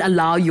 would you then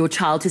allow your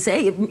child to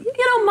say, you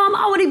know, Mom,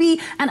 I want to be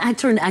an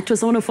actor and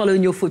actress, I want to follow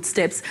in your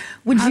footsteps.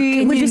 Would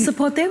you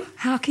support them?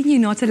 How can you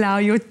not allow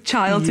your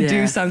child to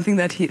do something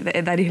that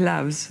he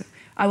loves?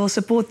 I will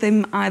support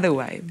them either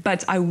way,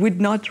 but I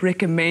would not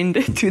recommend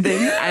it to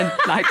them and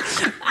like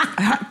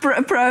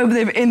probe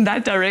them in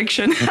that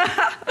direction.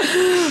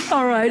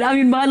 All right. I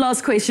mean, my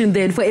last question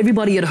then for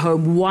everybody at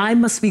home: why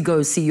must we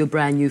go see your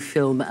brand new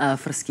film,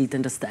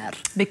 Verskietende Ster?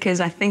 Because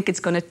I think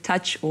it's going to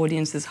touch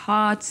audiences'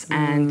 hearts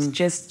and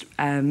just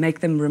make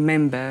them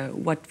remember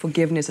what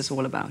forgiveness is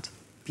all about.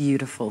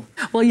 Beautiful.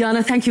 Well,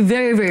 Jana, thank you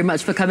very, very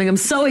much for coming. I'm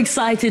so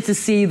excited to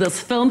see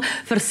this film.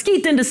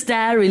 Verskietende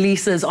Ster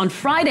releases on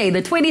Friday,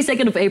 the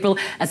 22nd of April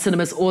at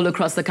cinemas all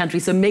across the country.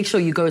 So make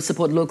sure you go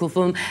support local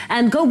film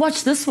and go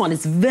watch this one.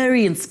 It's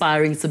very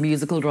inspiring. It's a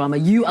musical drama.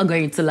 You are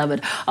going to love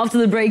it. After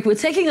the break, we're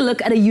taking a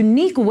look at a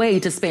unique way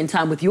to spend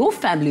time with your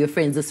family or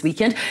friends this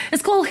weekend.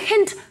 It's called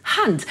Hint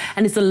Hunt,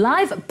 and it's a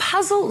live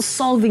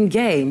puzzle-solving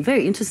game.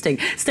 Very interesting.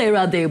 Stay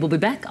around there. We'll be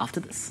back after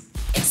this.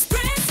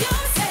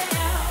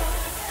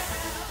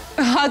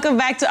 Welcome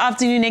back to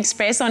Afternoon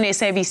Express on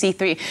SABC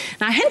 3.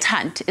 Now, Hint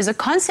Hunt is a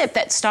concept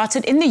that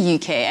started in the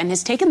UK and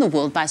has taken the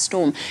world by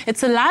storm.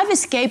 It's a live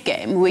escape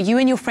game where you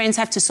and your friends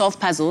have to solve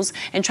puzzles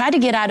and try to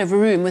get out of a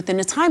room within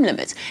a time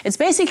limit. It's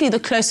basically the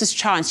closest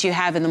chance you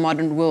have in the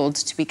modern world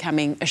to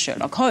becoming a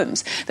Sherlock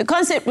Holmes. The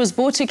concept was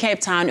brought to Cape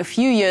Town a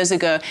few years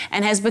ago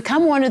and has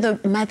become one of the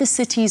mother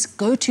city's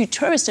go-to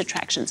tourist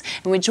attractions.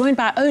 And we're joined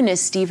by owner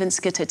Stephen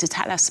Skitter to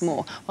tell us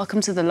more. Welcome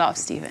to the loft,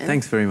 Stephen.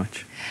 Thanks very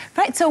much.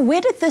 Right, so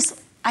where did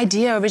this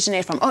idea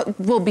originate from? Oh,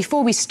 well,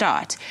 before we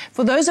start,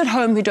 for those at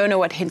home who don't know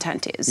what Hint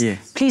Hunt is,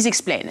 please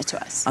explain it to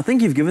us. I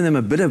think you've given them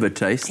a bit of a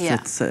taste.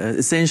 It's,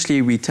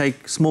 essentially, we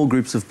take small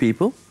groups of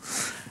people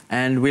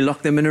and we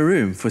lock them in a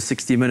room for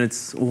 60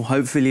 minutes or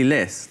hopefully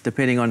less,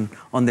 depending on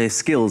their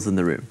skills in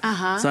the room.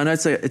 So I know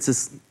it's a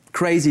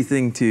crazy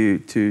thing to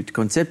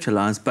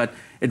conceptualize, but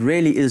it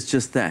really is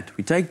just that.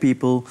 We take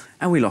people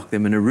and we lock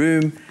them in a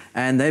room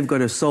and they've got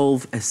to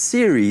solve a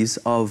series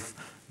of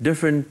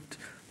different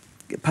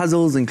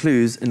puzzles and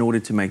clues in order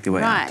to make their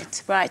way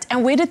out. Right.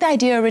 And where did the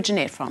idea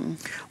originate from?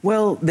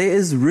 Well, there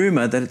is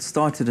rumour that it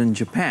started in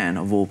Japan,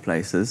 of all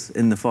places,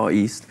 in the Far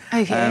East,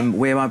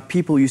 where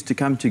people used to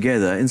come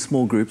together in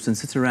small groups and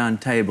sit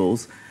around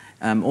tables,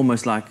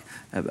 almost like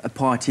a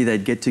party.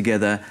 They'd get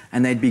together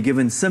and they'd be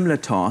given similar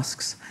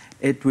tasks.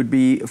 It would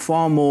be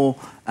far more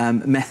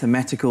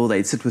mathematical.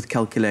 They'd sit with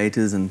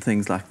calculators and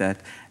things like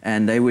that,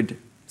 and they would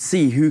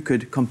see who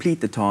could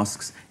complete the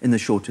tasks in the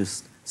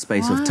shortest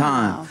space of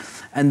time.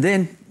 And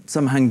then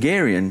some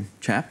Hungarian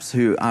chaps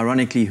who,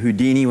 ironically,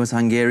 Houdini was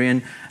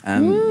Hungarian,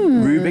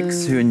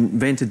 Rubik's, who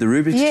invented the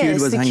Rubik's Cube,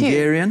 was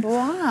Hungarian.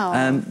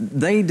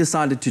 They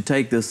decided to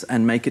take this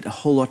and make it a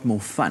whole lot more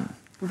fun.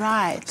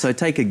 So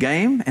take a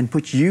game and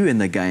put you in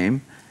the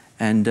game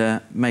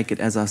and make it,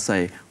 as I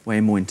say,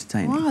 way more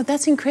entertaining. Wow,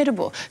 that's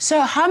incredible.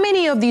 So how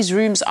many of these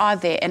rooms are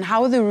there and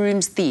how are the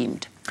rooms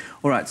themed?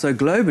 All right, so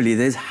globally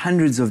there's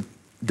hundreds of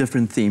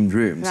different themed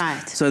rooms.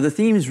 So the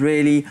themes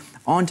really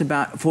aren't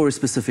about for a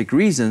specific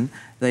reason.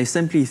 They're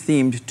simply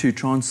themed to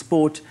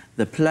transport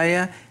the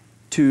player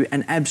to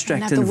an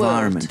abstract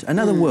environment.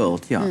 Another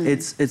world,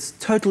 It's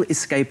total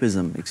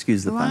escapism,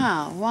 excuse the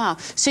pun. Wow.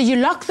 So you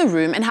lock the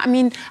room, and I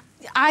mean,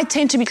 I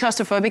tend to be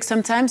claustrophobic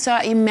sometimes, so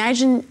I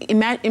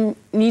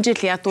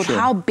immediately I thought,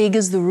 how big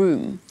is the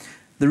room?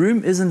 The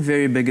room isn't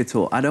very big at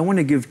all. I don't want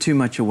to give too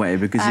much away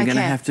because you're going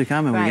to have to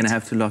come and we're going to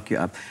have to lock you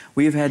up.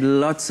 We've had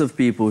lots of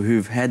people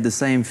who've had the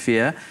same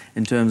fear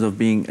in terms of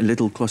being a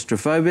little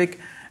claustrophobic,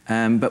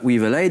 But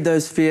we've allayed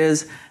those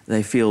fears.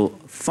 They feel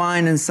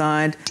fine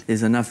inside,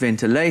 there's enough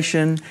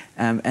ventilation,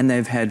 and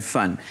they've had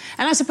fun.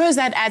 And I suppose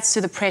that adds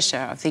to the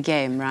pressure of the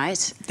game,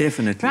 right?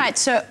 Definitely. Right,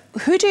 so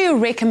who do you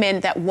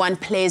recommend that one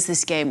plays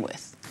this game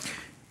with?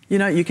 You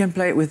know, you can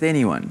play it with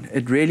anyone.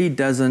 It really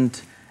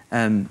doesn't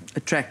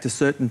attract a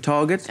certain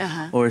target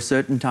or a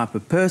certain type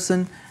of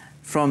person.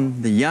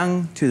 From the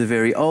young to the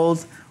very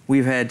old,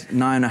 we've had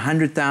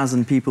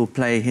 100,000 people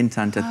play Hint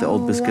Hunt at the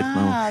Old Biscuit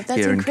Mill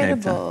here in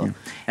Cape Town. Yeah.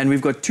 And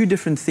we've got 2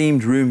 different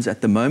themed rooms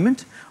at the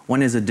moment.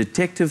 One is a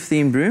detective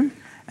themed room,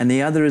 and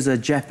the other is a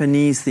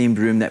Japanese themed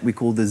room that we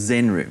call the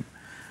Zen room.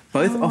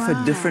 Both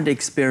offer different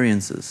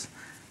experiences.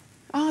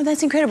 Oh,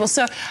 that's incredible.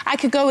 So I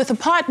could go with a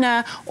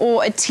partner,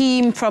 or a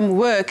team from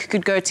work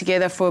could go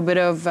together for a bit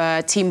of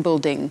team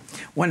building.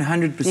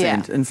 100%.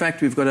 Yeah. In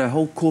fact, we've got a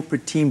whole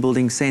corporate team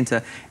building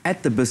centre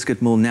at the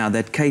Biscuit Mill now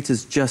that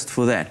caters just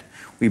for that.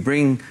 We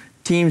bring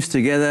teams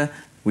together,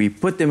 we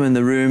put them in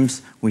the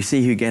rooms, we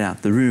see who get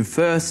out the room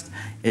first.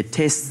 It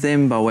tests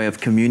them by way of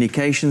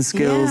communication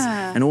skills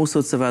and all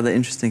sorts of other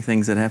interesting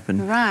things that happen,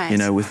 you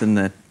know, within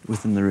the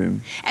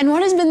room. And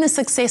what has been the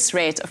success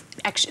rate of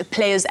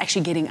players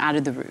actually getting out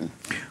of the room?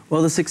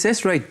 Well, the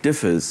success rate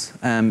differs.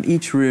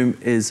 Each room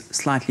is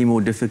slightly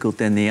more difficult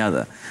than the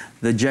other.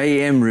 The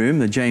JM room,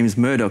 the James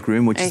Murdoch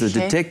room, which is a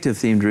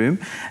detective-themed room,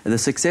 the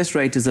success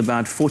rate is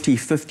about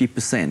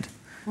 40–50%.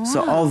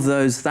 So of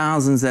those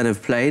thousands that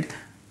have played,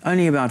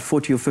 only about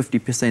 40 or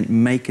 50%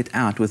 make it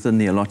out within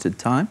the allotted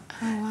time.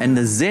 And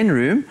the Zen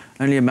room,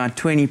 only about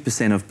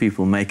 20% of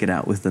people make it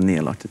out within the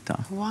allotted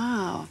time.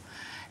 Wow.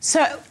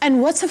 So,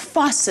 and what's the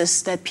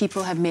fastest that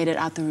people have made it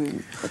out the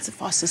room? What's the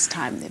fastest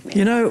time they've made it?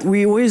 You know,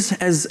 we always,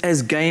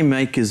 as game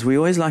makers, we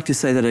always like to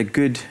say that a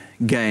good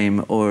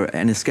game or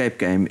an escape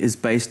game is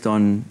based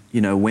on,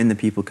 you know, when the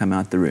people come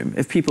out the room.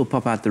 If people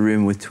pop out the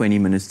room with 20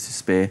 minutes to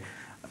spare,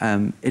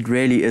 it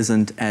really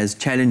isn't as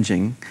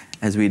challenging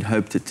as we'd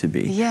hoped it to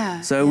be.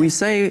 So we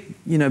say,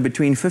 you know,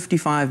 between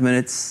 55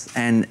 minutes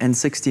and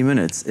 60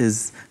 minutes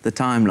is the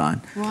timeline.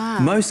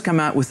 Most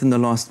come out within the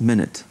last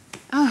minute.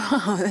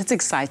 Oh, that's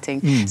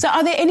exciting. So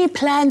are there any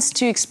plans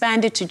to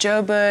expand it to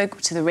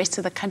Joburg, to the rest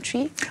of the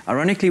country?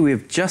 Ironically,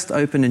 we've just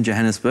opened in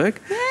Johannesburg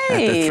at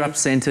the Thrupp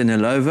Centre in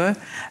Illovo,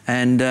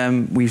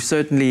 and we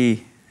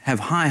certainly have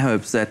high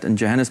hopes that in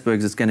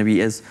Johannesburg it's going to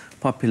be as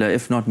popular,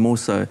 if not more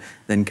so,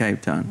 than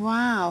Cape Town.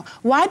 Wow.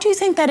 Why do you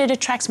think that it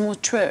attracts more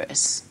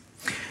tourists?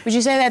 Would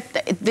you say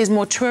that there's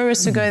more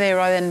tourists who go there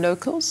rather than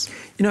locals?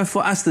 You know,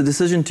 for us, the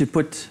decision to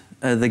put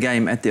the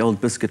game at the Old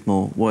Biscuit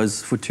Mill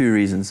was for 2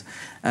 reasons.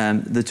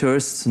 The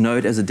tourists know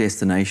it as a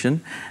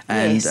destination,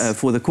 and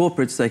for the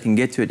corporates, they can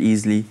get to it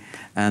easily,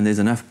 and there's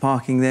enough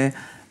parking there.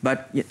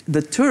 But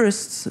the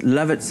tourists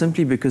love it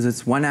simply because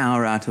it's 1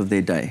 hour out of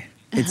their day.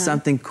 It's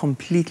something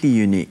completely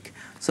unique.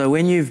 So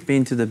when you've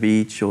been to the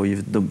beach or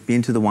you've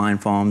been to the wine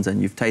farms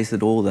and you've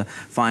tasted all the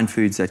fine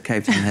foods that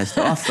Cape Town has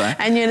to offer...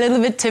 and you're a little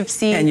bit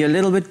tipsy. And you're a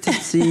little bit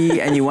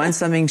tipsy and you want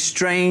something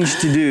strange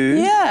to do...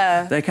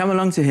 They come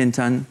along to Hint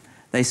Hunt,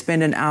 they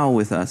spend an hour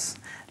with us.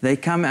 They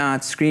come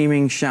out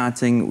screaming,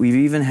 shouting. We've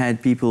even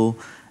had people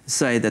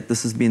say that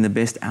this has been the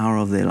best hour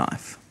of their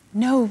life.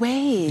 No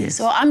way. Yes.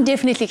 So I'm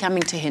definitely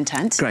coming to Hint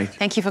Hunt. Great.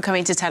 Thank you for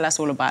coming to tell us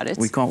all about it.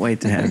 We can't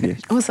wait to have you.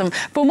 Awesome.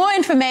 For more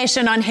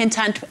information on Hint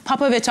Hunt, pop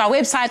over to our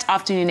website,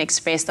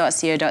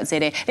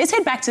 afternoonexpress.co.za. Let's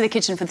head back to the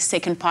kitchen for the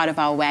second part of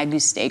our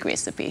Wagyu steak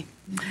recipe.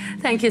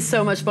 Thank you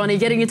so much, Bonnie.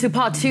 Getting into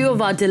part 2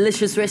 of our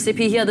delicious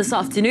recipe here this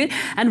afternoon.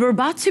 And we're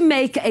about to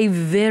make a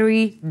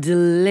very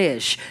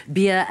delish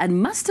beer and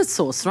mustard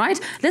sauce, right?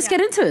 Let's get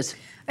into it.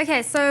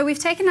 Okay, so we've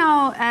taken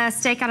our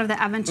steak out of the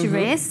oven to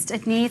rest.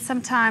 It needs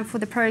some time for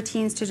the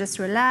proteins to just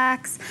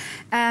relax.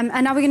 And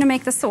now we're going to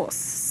make the sauce.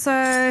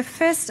 So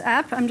first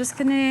up, I'm just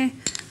going to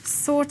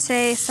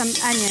saute some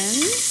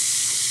onions.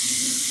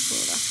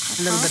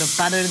 A little bit of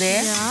butter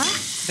there. Yeah.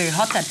 Very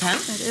hot, that pan.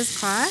 It is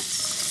quite.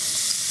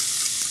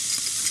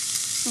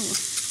 Ooh.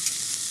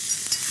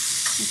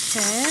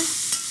 Okay.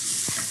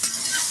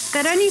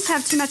 They don't need to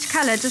have too much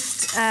colour,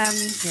 just...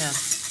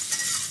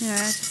 Yeah,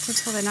 just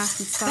until they're nice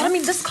and soft. But I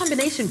mean, this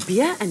combination,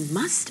 beer and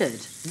mustard,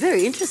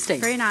 very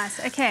interesting. Very nice,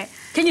 okay.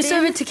 Can you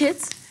serve it to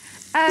kids?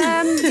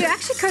 You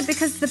actually could,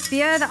 because the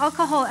beer, the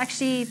alcohol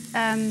actually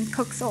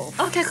cooks off.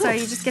 Okay, cool. So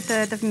you just get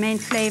the main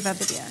flavour of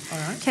the beer. All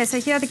right. Okay,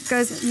 so here it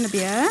goes in the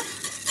beer.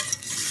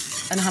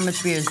 And how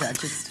much beer is that?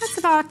 Just that's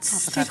about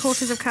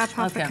 3/4 cup,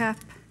 half a cup.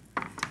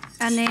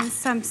 And then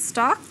some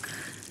stock.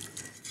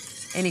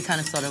 Any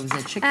kind of stock, was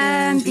it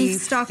chicken,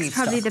 beef stock is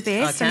probably the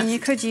best. Okay. I mean, you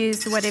could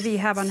use whatever you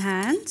have on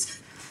hand.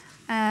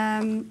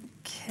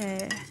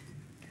 Okay.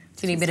 Do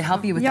you need me to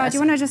help you with that? Yeah, do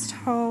you want to just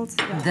hold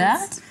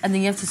that? And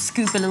then you have to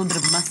scoop a little bit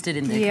of mustard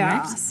in there,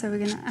 correct? Yeah, so we're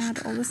going to add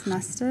all this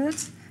mustard.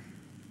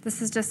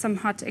 This is just some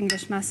hot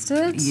English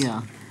mustard.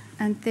 Yeah.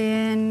 And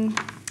then...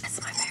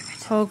 That's my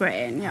favourite. Whole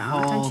grain, yeah.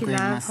 Whole Don't you grain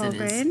love mustard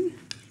whole grain?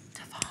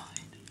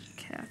 Divine.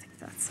 Okay, I think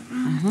that's all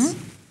right.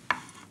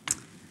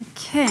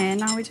 Okay,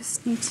 now we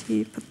just need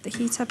to put the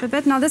heat up a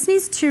bit. Now this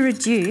needs to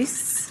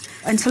reduce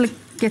until it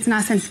gets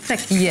nice and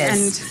thick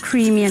and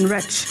creamy and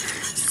rich.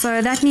 So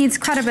that needs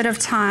quite a bit of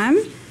time,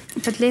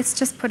 but let's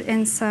just put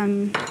in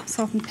some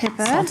salt and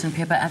pepper. Salt and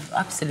pepper,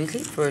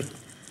 absolutely, for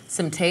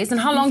some taste. And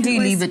how long do you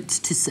leave it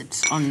to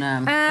sit on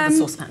the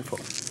saucepan for?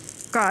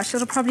 Gosh,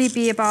 it'll probably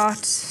be about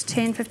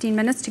 10-15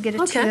 minutes to get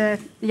it to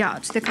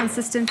the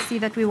consistency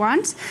that we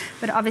want.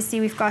 But obviously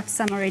we've got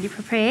some already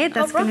prepared.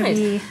 That's going to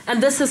be...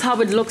 And this is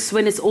how it looks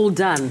when it's all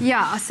done.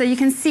 Yeah, so you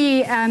can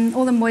see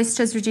all the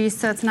moisture is reduced,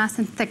 so it's nice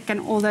and thick, and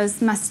all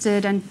those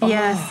mustard and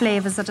beer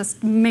flavors are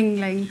just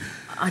mingling.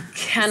 I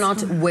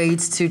cannot wait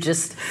to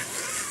just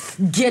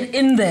get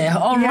in there.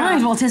 All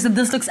right, well, Tessa,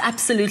 this looks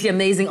absolutely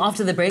amazing.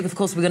 After the break, of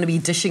course, we're going to be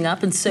dishing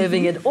up and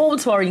serving it all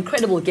to our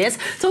incredible guests.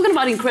 Talking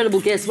about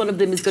incredible guests, one of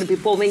them is going to be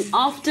performing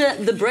after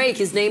the break.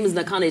 His name is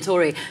Nakhane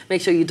Touré.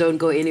 Make sure you don't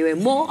go anywhere.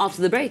 More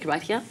after the break,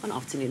 right here on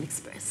Afternoon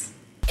Express.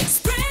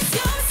 Express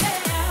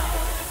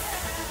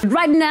yourself.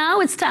 Right now,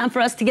 it's time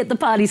for us to get the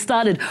party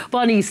started.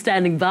 Bonnie's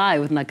standing by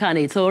with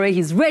Nakhane Touré.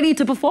 He's ready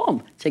to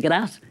perform. Check it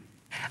out.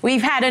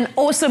 We've had an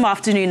awesome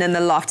afternoon in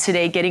the loft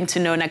today, getting to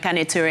know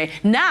Nakhane Touré.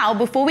 Now,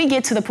 before we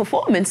get to the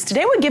performance,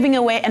 today we're giving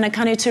away a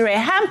Nakhane Touré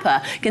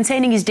hamper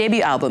containing his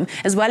debut album,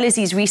 as well as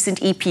his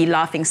recent EP,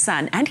 Laughing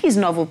Sun, and his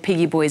novel,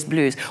 Piggy Boys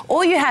Blues.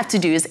 All you have to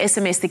do is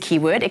SMS the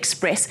keyword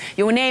Express,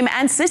 your name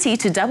and city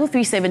to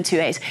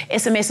 33728.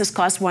 SMSs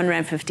cost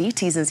R1.50,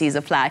 T's and C's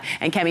apply,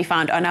 and can be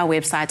found on our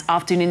website,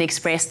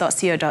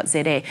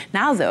 afternoonexpress.co.za.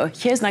 Now, though,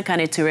 here's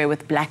Nakhane Touré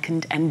with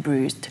Blackened and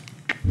Bruised.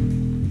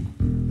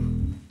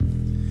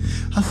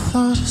 I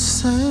thought I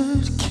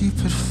said keep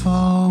it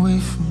far away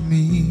from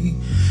me.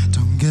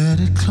 Don't get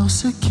it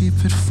closer,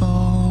 keep it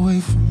far away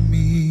from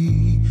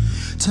me.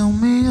 Tell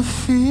me your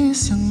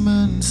fears, young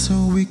man,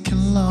 so we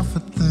can laugh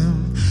at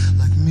them.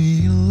 Like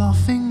me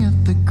laughing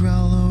at the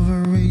growl of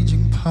a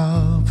raging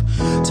pub.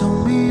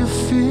 Tell me your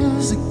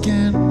fears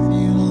again,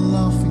 you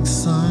laughing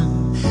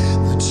son.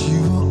 That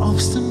you were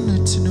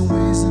obstinate in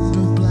ways that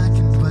were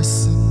blackened by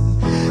sin.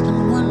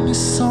 And when you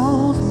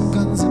saw them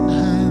guns in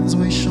hands,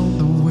 we showed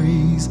the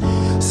ways.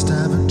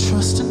 Stab and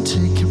trust and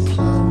take and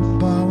plow and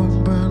bow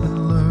and burn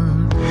and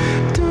learn.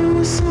 Do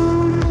you so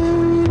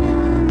buried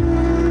in the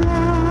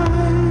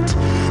light? Do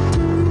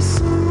you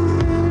so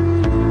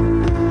buried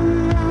in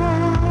the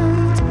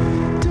light?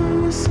 Do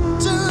you so...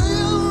 Do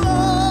you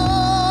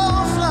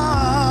love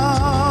now?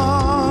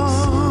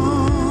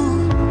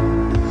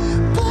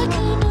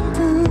 Blackened and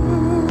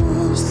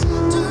bruised.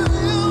 Do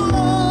you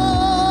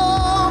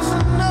love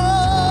now?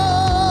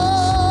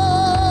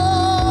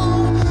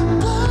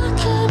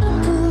 Blackened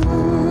and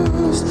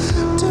bruised.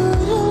 Do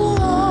you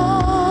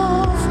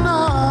love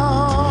now?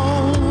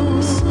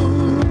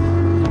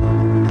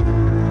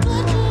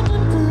 Blackened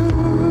and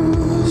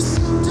bruised.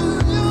 Do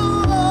you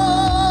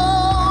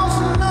love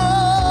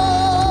now?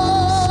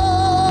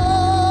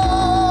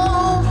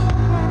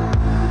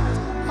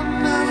 I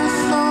never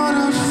thought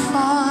I'd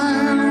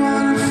find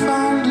what I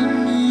found in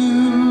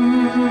you.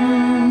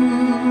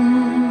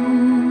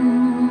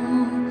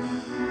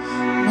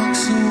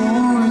 Amongst the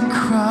warring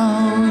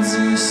crowds,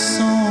 you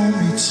saw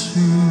me too.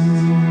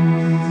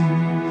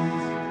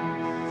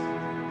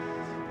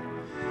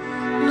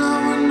 Now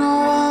I know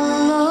I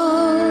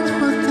love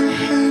what they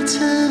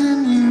hated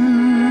in you.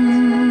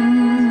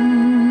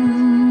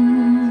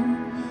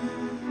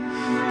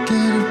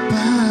 Get it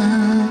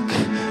back,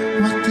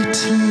 what they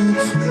took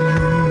from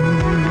you.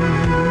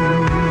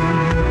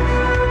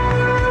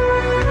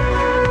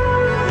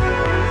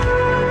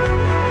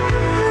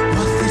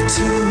 What they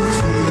took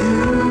from you.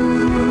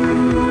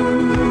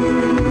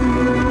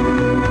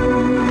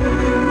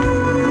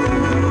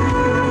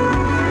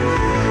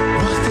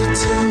 What they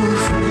took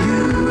from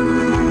you.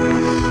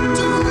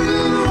 Do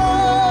you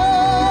love now?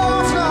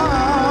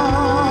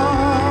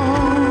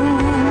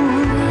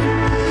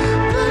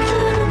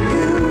 Blackened and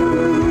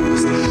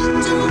bruised.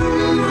 Do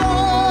you love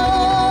now?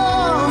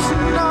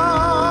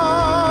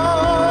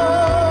 Blackened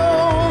and bruised.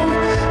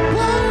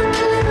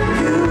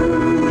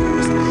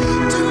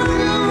 Do you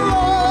love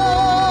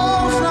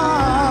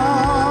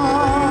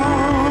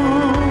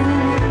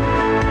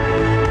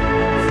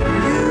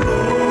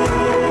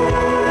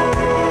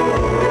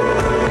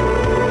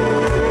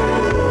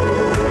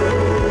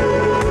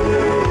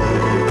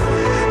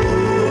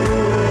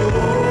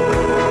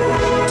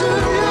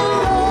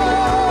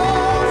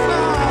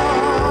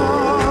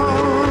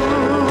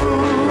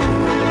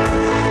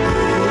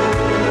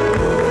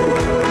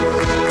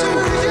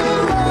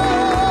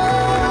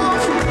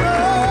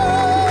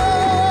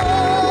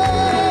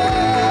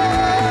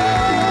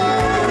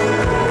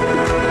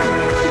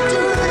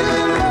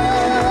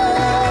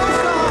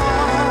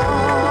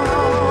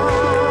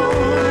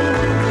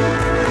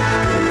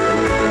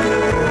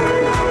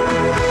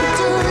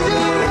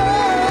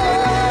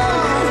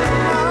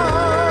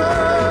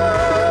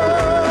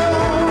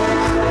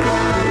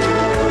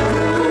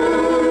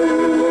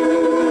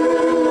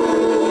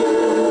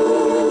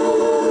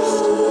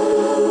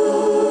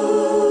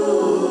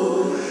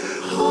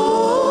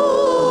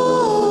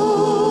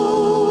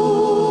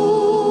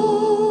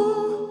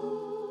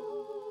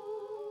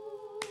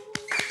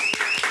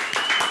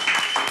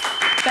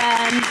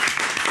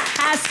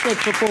Fantastic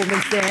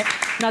performance there.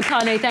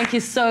 Nakhane, thank you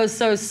so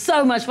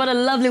much. What a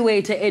lovely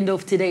way to end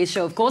off today's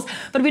show, of course.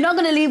 But we're not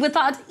going to leave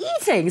without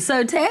eating.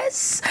 So,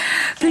 Tess,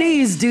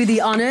 please do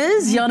the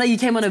honors. Jana, you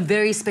came on a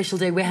very special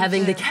day. We're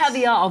having the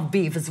caviar of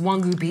beef. It's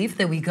Wagyu beef.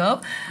 There we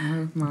go.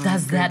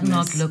 Does that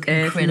not look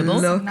incredible?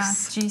 It looks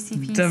nice, juicy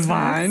pieces.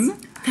 divine.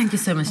 Thank you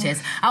so much,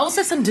 Tess. I also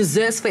have some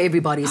desserts for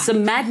everybody.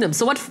 Some Magnum.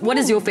 So what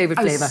is your favorite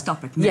flavor?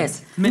 Stop it.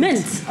 Yes.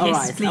 Mint. All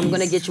right. Please. I'm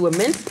going to get you a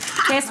mint.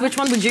 Tess, which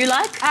one would you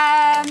like?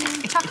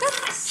 Chocolate?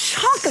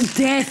 Chocolate.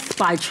 Death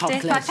by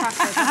chocolate. Death by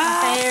chocolate.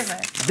 My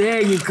favorite.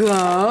 There you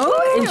go.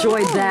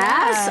 Enjoy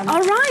that.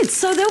 All right.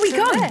 So there we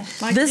go.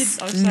 My kids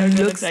are so going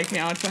to take me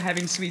out for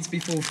having sweets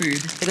before food.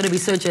 They're going to be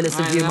so jealous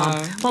of you,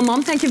 Mom. Well,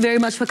 Mom, thank you very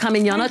much for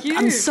coming, Jana.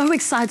 I'm so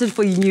excited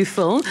for your new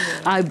film.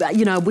 I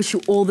wish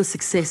you all the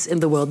success in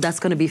the world. That's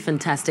going to be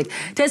fantastic.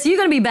 Tess, you're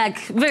going to be back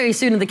very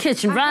soon in the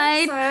kitchen,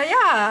 right? So,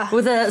 yeah.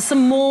 With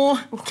some more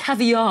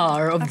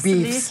caviar of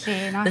beef.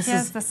 Absolutely. Now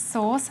here's the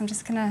sauce. I'm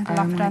just going to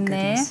lop it on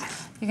there.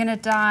 You're going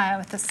to die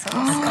with the sauce.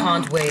 I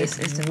can't wait.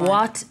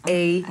 What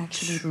a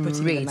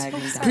treat.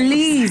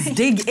 Please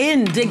dig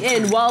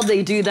in. While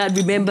they do that,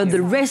 remember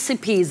the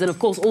recipes and, of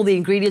course, all the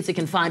ingredients you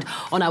can find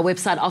on our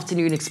website,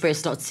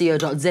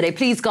 afternoonexpress.co.za.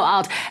 Please go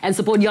out and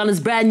support Jana's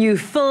brand new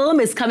film.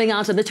 It's coming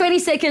out on the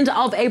 22nd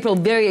of April.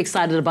 Very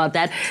excited about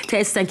that.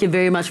 Tess, thank you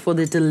very much for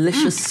the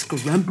delicious,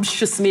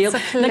 scrumptious meal.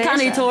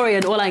 Nakhane Touré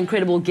and all our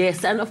incredible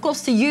guests. And, of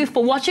course, to you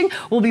for watching.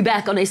 We'll be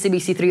back on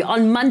SABC 3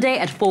 on Monday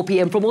at 4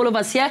 p.m. From all of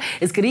us here,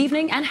 it's good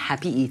evening and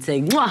happy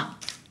eating. Mwah!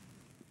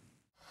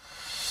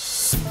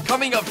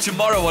 Coming up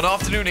tomorrow on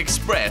Afternoon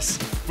Express,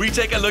 we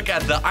take a look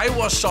at the I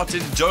Was Shot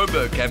in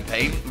Joburg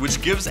campaign, which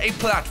gives a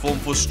platform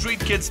for street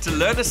kids to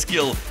learn a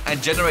skill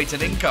and generate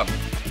an income.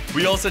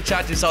 We also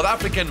chat to South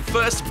African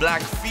first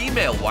black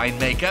female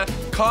winemaker,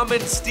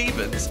 Carmen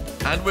Stevens,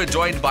 and we're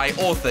joined by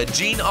author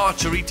Jean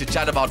Archery to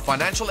chat about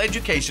financial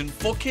education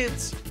for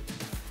kids.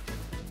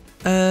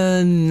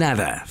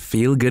 Another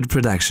feel-good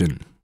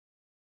production.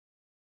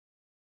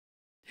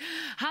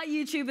 Hi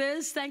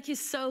YouTubers, thank you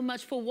so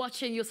much for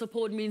watching. Your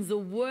support means the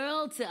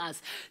world to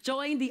us.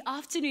 Join the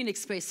Afternoon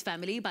Express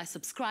family by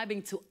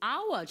subscribing to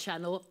our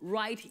channel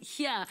right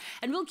here.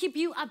 And we'll keep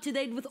you up to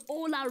date with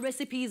all our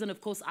recipes and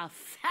of course our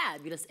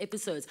fabulous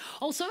episodes.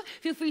 Also,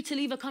 feel free to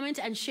leave a comment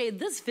and share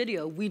this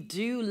video. We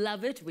do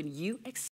love it when you